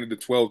get expanded to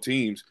 12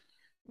 teams,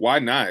 why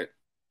not?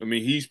 I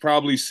mean, he's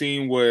probably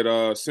seen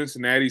what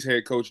Cincinnati's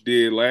head coach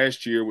did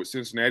last year with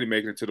Cincinnati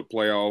making it to the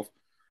playoff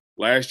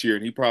last year,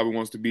 and he probably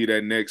wants to be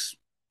that next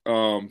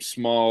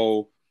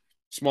small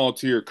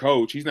tier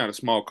coach. He's not a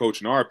small coach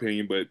in our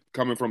opinion, but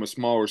coming from a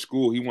smaller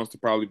school, he wants to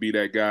probably be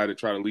that guy to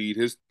try to lead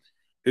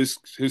his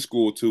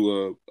school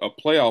to a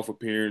playoff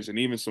appearance and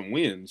even some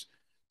wins.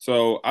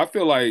 So I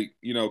feel like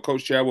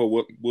Coach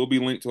Chadwell will be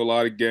linked to a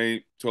lot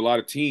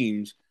of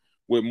teams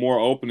with more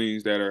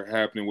openings that are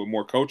happening, with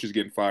more coaches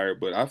getting fired.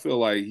 But I feel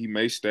like he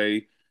may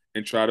stay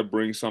and try to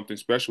bring something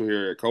special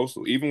here at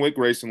Coastal, even with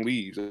Grayson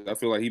leaves. I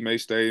feel like he may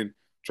stay and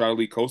try to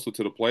lead Coastal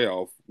to the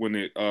playoff when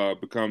it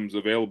becomes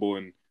available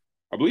in,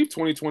 I believe,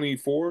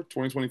 2024,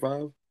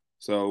 2025.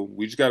 So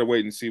we just got to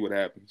wait and see what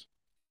happens.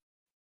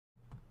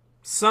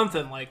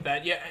 Something like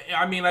that. Yeah,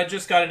 I mean, I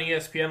just got an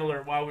ESPN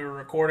alert while we were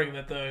recording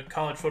that the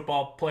college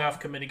football playoff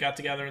committee got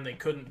together and they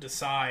couldn't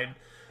decide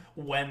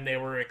when they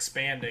were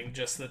expanding,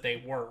 just that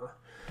they were.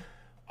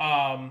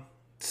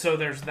 So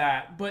there's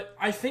that. But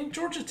I think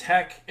Georgia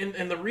Tech,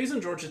 and the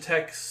reason Georgia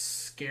Tech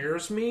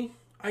scares me,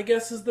 I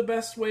guess is the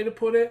best way to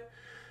put it,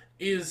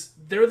 is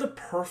they're the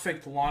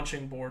perfect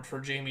launching board for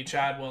Jamie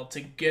Chadwell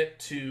to get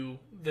to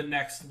the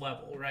next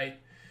level, right?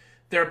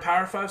 They're a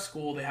Power 5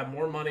 school. They have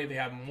more money. They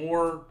have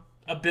more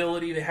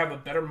ability. They have a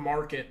better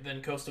market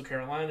than Coastal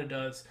Carolina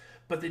does,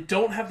 but they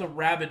don't have the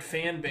rabid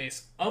fan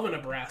base of a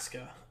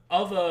Nebraska,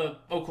 of a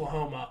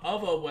Oklahoma,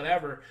 of a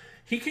whatever.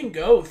 He can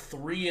go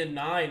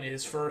 3-9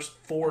 his first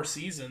 4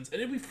 seasons, and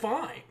it'd be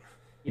fine.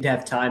 You'd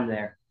have time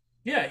there.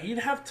 Yeah, he'd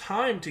have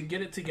time to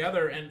get it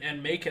together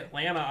and make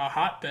Atlanta a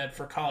hotbed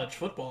for college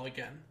football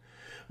again.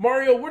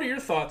 Mario, what are your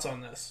thoughts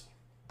on this?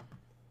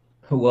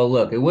 Well,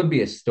 look, it would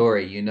be a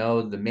story,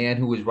 the man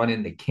who was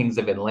running the Kings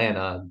of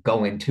Atlanta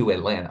going to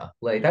Atlanta.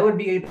 Like that would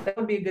be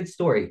a good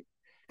story,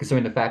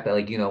 considering the fact that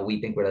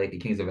we think we're like the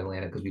Kings of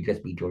Atlanta because we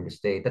just beat Georgia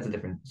State. That's a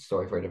different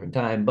story for a different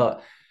time.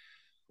 But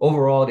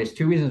overall, there's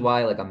two reasons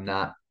why I'm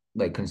not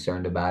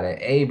concerned about it.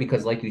 A,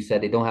 because like you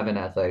said, they don't have an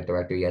athletic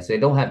director yet, so they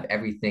don't have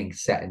everything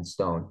set in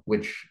stone.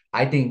 Which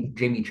I think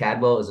Jamie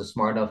Chadwell is a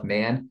smart enough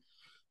man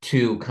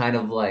to kind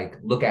of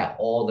look at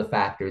all the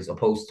factors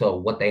opposed to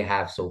what they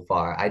have so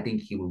far. I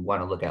think he would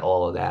want to look at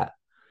all of that.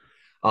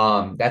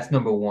 That's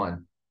number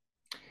one.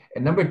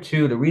 And number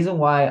two, the reason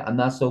why I'm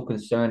not so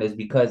concerned is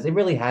because it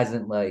really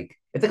hasn't like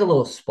it's like a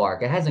little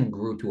spark. It hasn't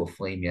grew to a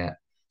flame yet.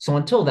 So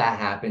until that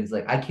happens,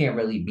 like I can't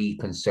really be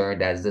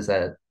concerned of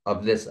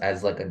this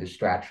as like a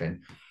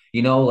distraction.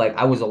 Like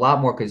I was a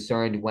lot more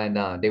concerned when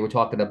they were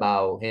talking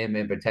about him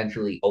and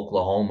potentially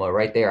Oklahoma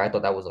right there. I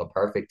thought that was a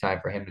perfect time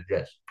for him to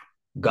just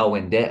go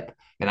and dip.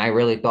 And I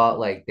really thought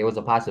like there was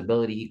a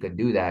possibility he could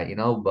do that,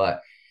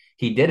 but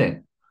he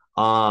didn't.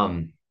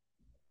 Um,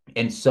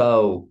 and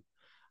so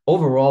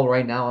overall,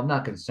 right now, I'm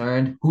not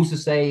concerned. Who's to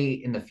say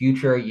in the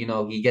future,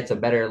 he gets a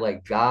better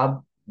like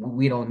job?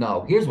 We don't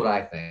know. Here's what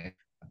I think.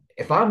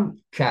 If I'm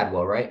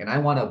Chadwell, right, and I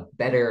want a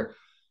better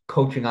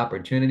coaching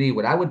opportunity,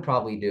 what I would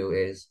probably do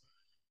is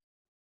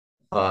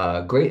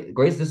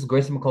this is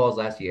Grayson McCall's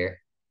last year.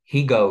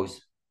 He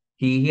goes,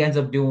 he ends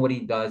up doing what he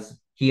does.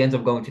 He ends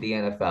up going to the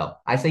NFL.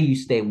 I say you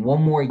stay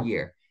one more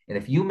year. And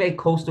if you make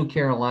Coastal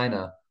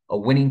Carolina a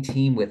winning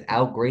team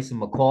without Grayson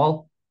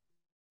McCall,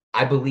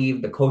 I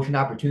believe the coaching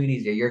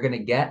opportunities that you're going to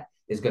get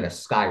is going to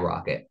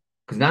skyrocket.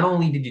 Because not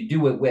only did you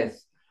do it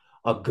with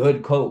a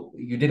good coach,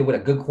 you did it with a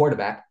good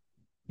quarterback.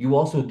 You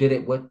also did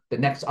it with the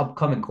next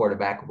upcoming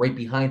quarterback right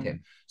behind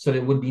him. So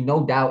there would be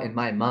no doubt in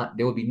my mind.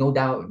 There would be no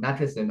doubt, not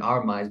just in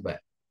our minds, but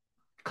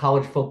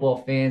college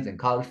football fans and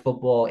college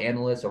football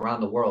analysts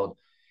around the world,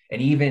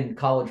 and even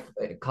college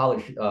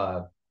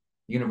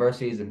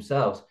universities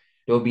themselves.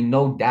 There will be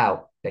no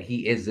doubt that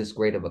he is this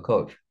great of a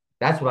coach.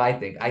 That's what I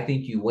think. I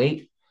think you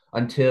wait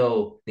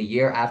until the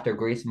year after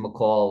Grayson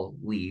McCall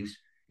leaves.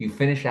 You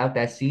finish out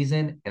that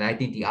season, and I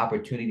think the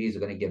opportunities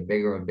are going to get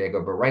bigger and bigger.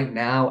 But right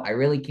now, I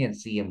really can't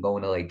see him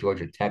going to like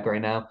Georgia Tech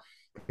right now,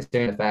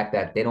 considering the fact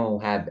that they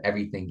don't have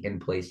everything in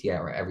place yet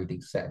or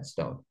everything set in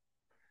stone.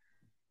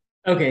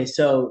 Okay,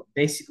 so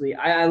basically,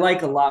 I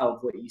like a lot of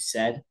what you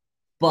said,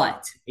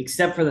 but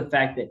except for the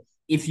fact that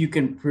if you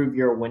can prove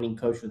you're a winning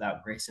coach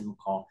without Grayson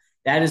McCall,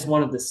 that is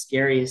one of the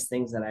scariest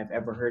things that I've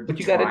ever heard to But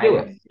you got to try do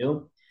to it.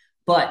 do.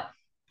 But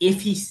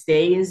if he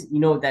stays, you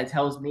know what that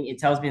tells me? It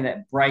tells me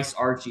that Bryce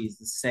Archie is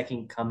the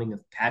second coming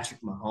of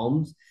Patrick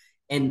Mahomes.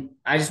 And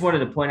I just wanted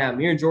to point out,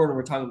 me and Jordan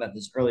were talking about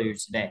this earlier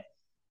today.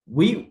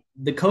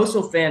 The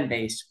Coastal fan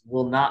base,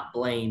 will not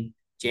blame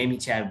Jamie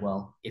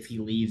Chadwell if he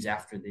leaves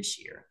after this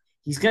year.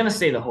 He's going to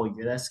stay the whole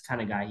year. That's the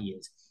kind of guy he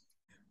is.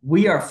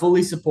 We are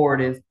fully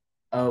supportive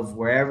of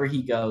wherever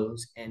he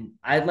goes. And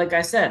like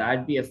I said,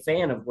 I'd be a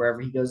fan of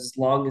wherever he goes as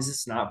long as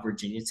it's not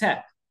Virginia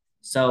Tech.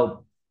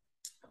 So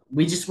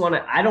we just want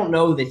to, I don't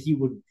know that he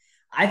would,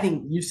 I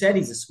think you said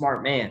he's a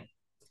smart man.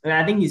 And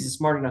I think he's a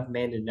smart enough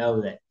man to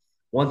know that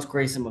once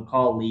Grayson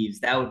McCall leaves,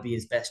 that would be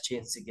his best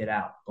chance to get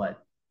out.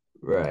 But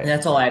Right.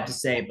 that's all I have to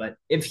say. But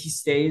if he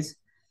stays,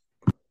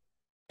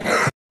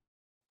 it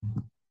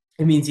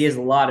means he has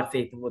a lot of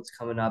faith in what's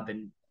coming up.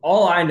 And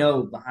all I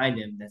know behind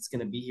him that's going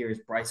to be here is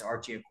Bryce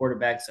Archie, a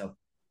quarterback. So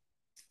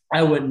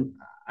I wouldn't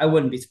I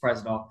wouldn't be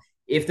surprised at all.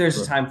 If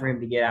there's a time for him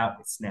to get out,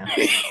 it's now.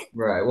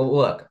 Right. Well,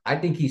 look, I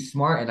think he's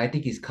smart and I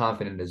think he's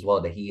confident as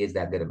well that he is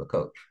that good of a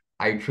coach.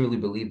 I truly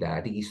believe that.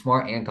 I think he's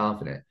smart and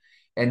confident.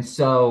 And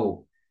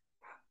so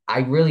I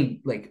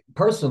really like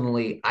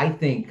personally, I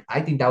think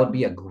that would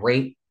be a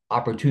great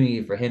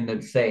opportunity for him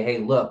to say, "Hey,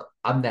 look,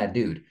 I'm that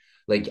dude.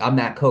 Like I'm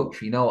that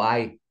coach.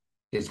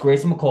 It's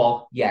Grayson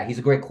McCall. Yeah, he's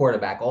a great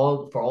quarterback.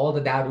 All the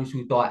doubters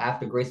who thought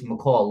after Grayson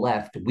McCall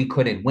left, we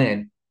couldn't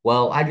win.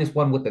 Well, I just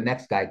won with the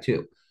next guy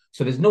too.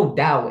 So there's no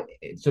doubt.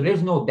 So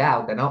there's no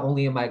doubt that not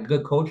only am I a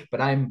good coach,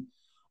 but I'm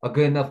a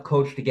good enough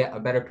coach to get a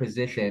better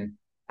position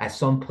at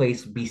some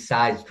place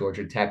besides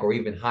Georgia Tech or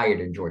even higher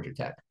than Georgia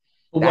Tech.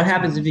 But what That's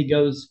happens if he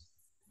goes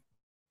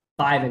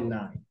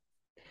 5-9?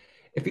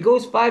 If he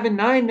goes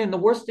 5-9, then the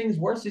worst thing's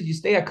worse is you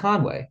stay at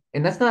Conway,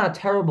 and that's not a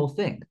terrible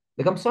thing.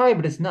 Like I'm sorry,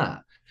 but it's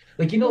not.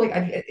 Like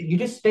you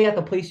just stay at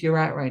the place you're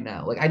at right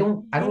now. Like I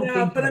don't Yeah,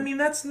 think but I mean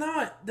that's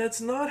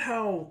not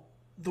how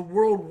the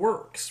world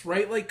works,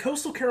 right? Like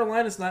Coastal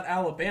Carolina's not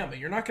Alabama.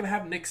 You're not going to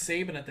have Nick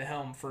Saban at the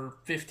helm for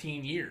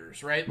 15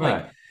 years, right? Like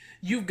right,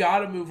 you've got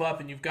to move up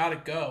and you've got to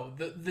go.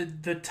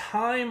 The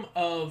time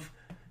of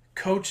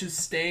coaches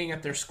staying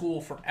at their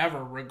school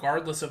forever,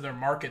 regardless of their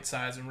market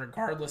size and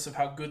regardless of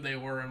how good they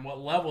were and what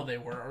level they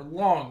were, are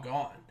long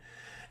gone.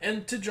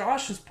 And to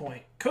Josh's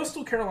point,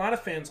 Coastal Carolina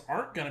fans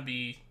aren't going to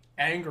be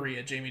angry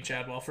at Jamie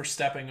Chadwell for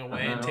stepping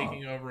away not and at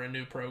taking all. over a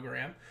new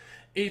program.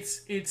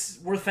 It's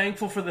we're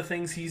thankful for the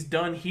things he's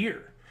done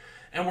here,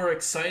 and we're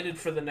excited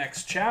for the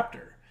next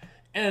chapter.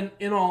 And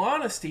in all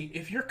honesty,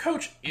 if your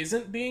coach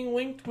isn't being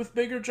linked with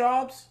bigger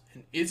jobs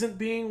and isn't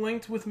being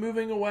linked with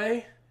moving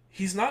away,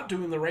 he's not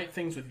doing the right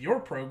things with your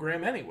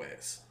program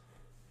anyways.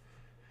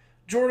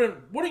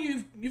 Jordan, what are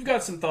you've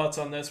got some thoughts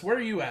on this? Where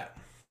are you at?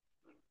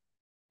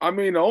 I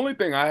mean, the only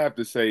thing I have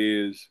to say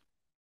is,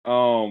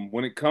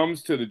 when it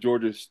comes to the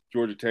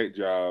Georgia Tech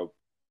job,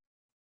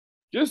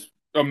 just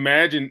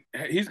imagine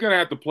he's gonna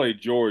have to play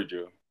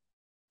Georgia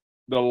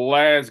the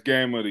last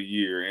game of the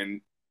year,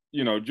 and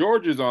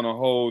Georgia's on a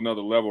whole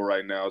nother level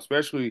right now,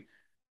 especially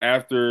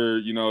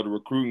after the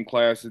recruiting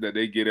classes that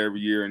they get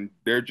every year, and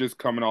they're just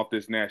coming off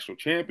this national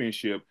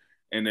championship,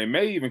 and they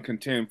may even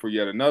contend for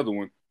yet another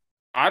one.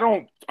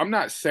 I'm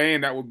not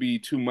saying that would be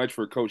too much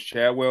for Coach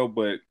Chadwell,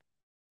 but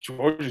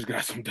Georgia's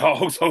got some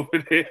dogs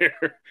over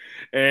there,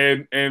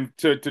 and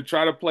to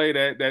try to play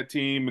that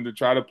team and to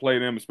try to play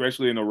them,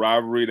 especially in a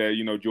rivalry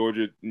that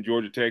Georgia and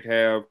Georgia Tech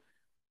have.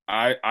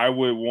 I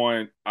wouldn't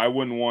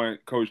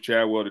want Coach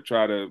Chadwell to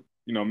try to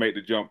make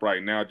the jump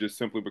right now, just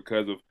simply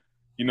because of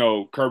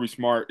Kirby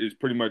Smart is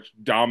pretty much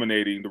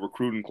dominating the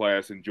recruiting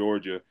class in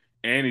Georgia,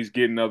 and he's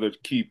getting other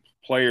key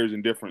players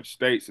in different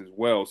states as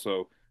well.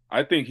 So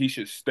I think he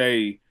should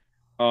stay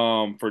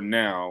for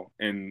now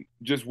and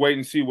just wait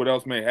and see what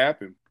else may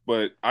happen.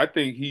 But I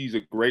think he's a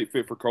great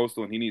fit for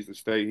Coastal, and he needs to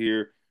stay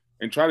here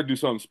and try to do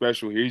something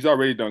special here. He's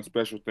already done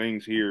special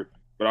things here,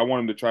 but I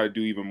want him to try to do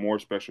even more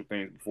special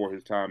things before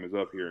his time is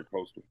up here at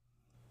Coastal.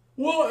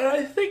 Well, and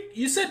I think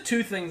you said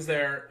two things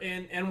there,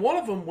 and one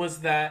of them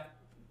was that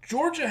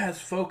Georgia has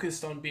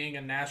focused on being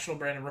a national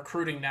brand and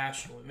recruiting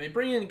nationally. They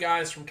bring in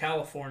guys from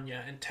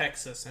California and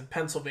Texas and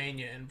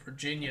Pennsylvania and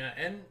Virginia,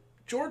 and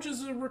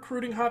Georgia's a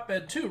recruiting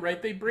hotbed too,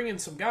 right? They bring in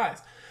some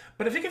guys.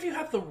 But I think if you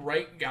have the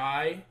right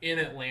guy in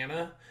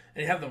Atlanta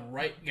and you have the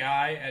right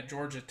guy at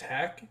Georgia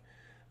Tech,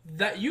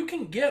 that you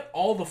can get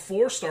all the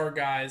four-star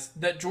guys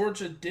that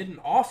Georgia didn't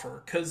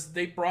offer because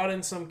they brought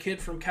in some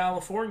kid from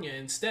California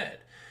instead.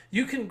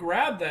 You can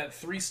grab that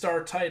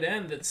three-star tight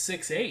end that's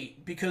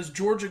 6'8" because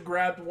Georgia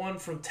grabbed one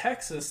from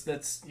Texas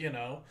that's,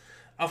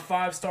 a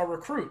five-star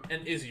recruit.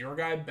 And is your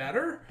guy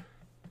better?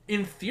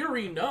 In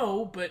theory,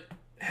 no, but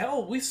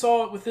hell, we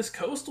saw it with this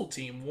Coastal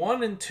team.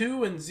 1 and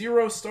 2 and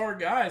 0-star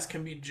guys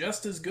can be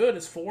just as good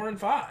as 4 and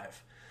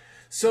 5.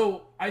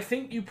 So I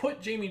think you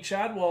put Jamie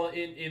Chadwell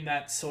in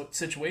that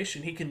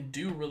situation, he can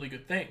do really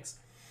good things.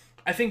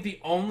 I think the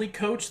only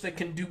coach that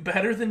can do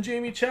better than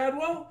Jamie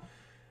Chadwell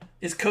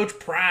is Coach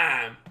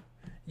Prime.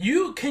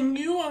 Can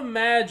you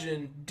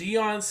imagine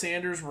Deion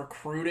Sanders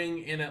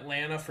recruiting in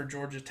Atlanta for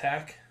Georgia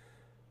Tech?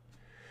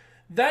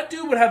 That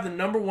dude would have the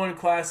 #1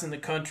 class in the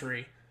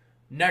country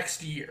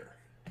next year.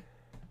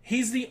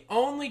 He's the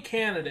only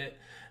candidate.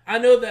 I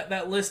know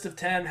that list of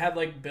 10 had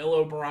like Bill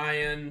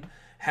O'Brien,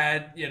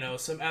 had,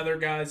 some other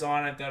guys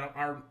on it that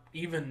aren't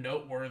even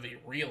noteworthy,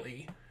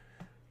 really.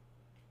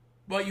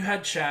 But you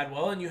had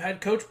Chadwell and you had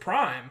Coach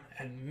Prime.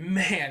 And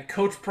man,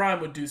 Coach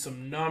Prime would do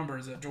some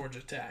numbers at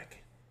Georgia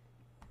Tech.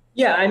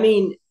 Yeah, I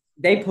mean,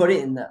 they put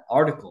it in the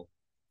article.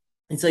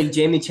 It's like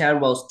Jamie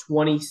Chadwell's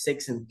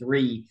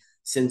 26-3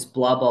 since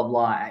blah, blah,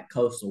 blah at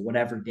Coastal,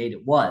 whatever date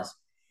it was.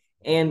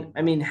 And,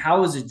 I mean,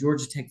 how as a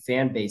Georgia Tech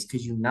fan base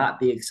could you not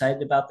be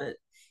excited about that?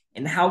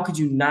 And how could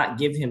you not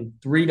give him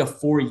 3 to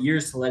 4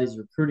 years to let his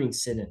recruiting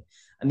sit in?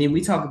 I mean,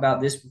 we talk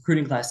about this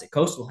recruiting class that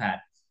Coastal had.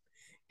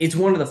 It's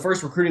one of the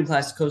first recruiting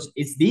classes Coastal.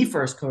 It's the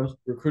first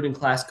recruiting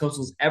class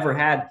Coastal's ever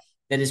had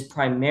that is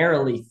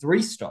primarily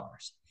 3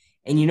 stars.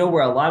 And you know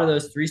where a lot of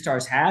those 3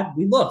 stars had?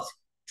 We looked,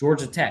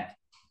 Georgia Tech,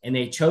 and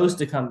they chose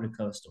to come to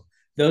Coastal.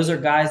 Those are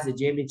guys that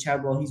Jamie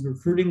Chadwell, he's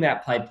recruiting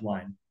that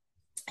pipeline.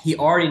 He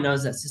already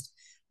knows that system.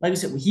 Like I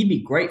said, he'd be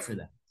great for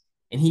them.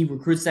 And he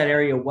recruits that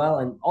area well.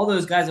 And all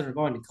those guys that are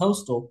going to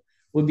Coastal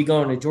would be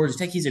going to Georgia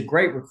Tech. He's a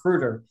great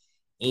recruiter.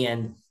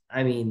 And,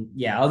 I mean,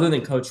 yeah, other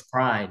than Coach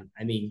Prime,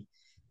 I mean,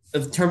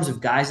 in terms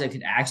of guys that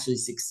could actually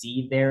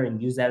succeed there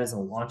and use that as a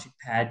launching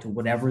pad to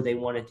whatever they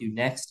want to do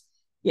next,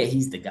 yeah,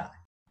 he's the guy.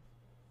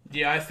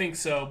 Yeah, I think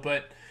so,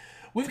 but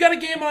we've got a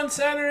game on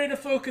Saturday to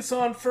focus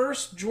on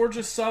first.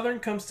 Georgia Southern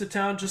comes to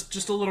town.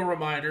 Just a little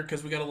reminder,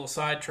 because we got a little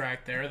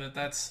sidetrack there,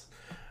 that's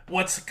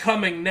what's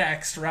coming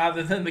next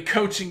rather than the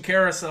coaching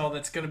carousel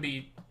that's going to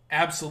be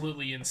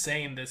absolutely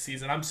insane this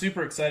season. I'm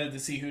super excited to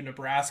see who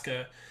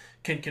Nebraska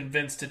can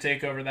convince to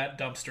take over that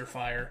dumpster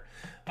fire.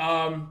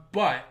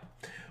 But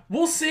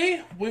we'll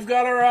see. We've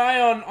got our eye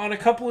on a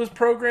couple of his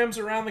programs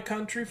around the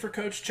country for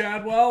Coach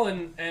Chadwell,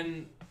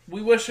 and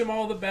we wish him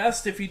all the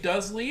best if he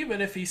does leave,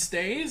 and if he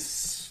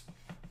stays,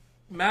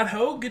 Matt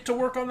Hogue, get to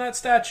work on that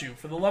statue.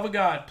 For the love of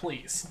God,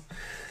 please.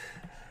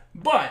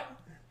 But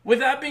with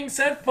that being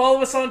said,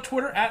 follow us on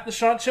Twitter at The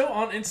Chant Show,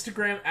 on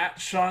Instagram at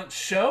Chant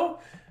Show.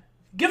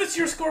 Give us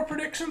your score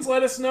predictions.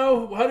 Let us know,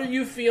 what are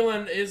you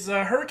feeling? Is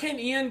Hurricane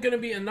Ian going to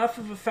be enough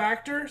of a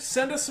factor?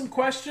 Send us some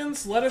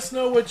questions. Let us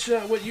know what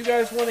you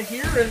guys want to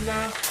hear,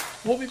 and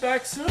we'll be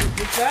back soon.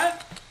 With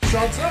that,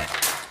 Chant's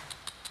up.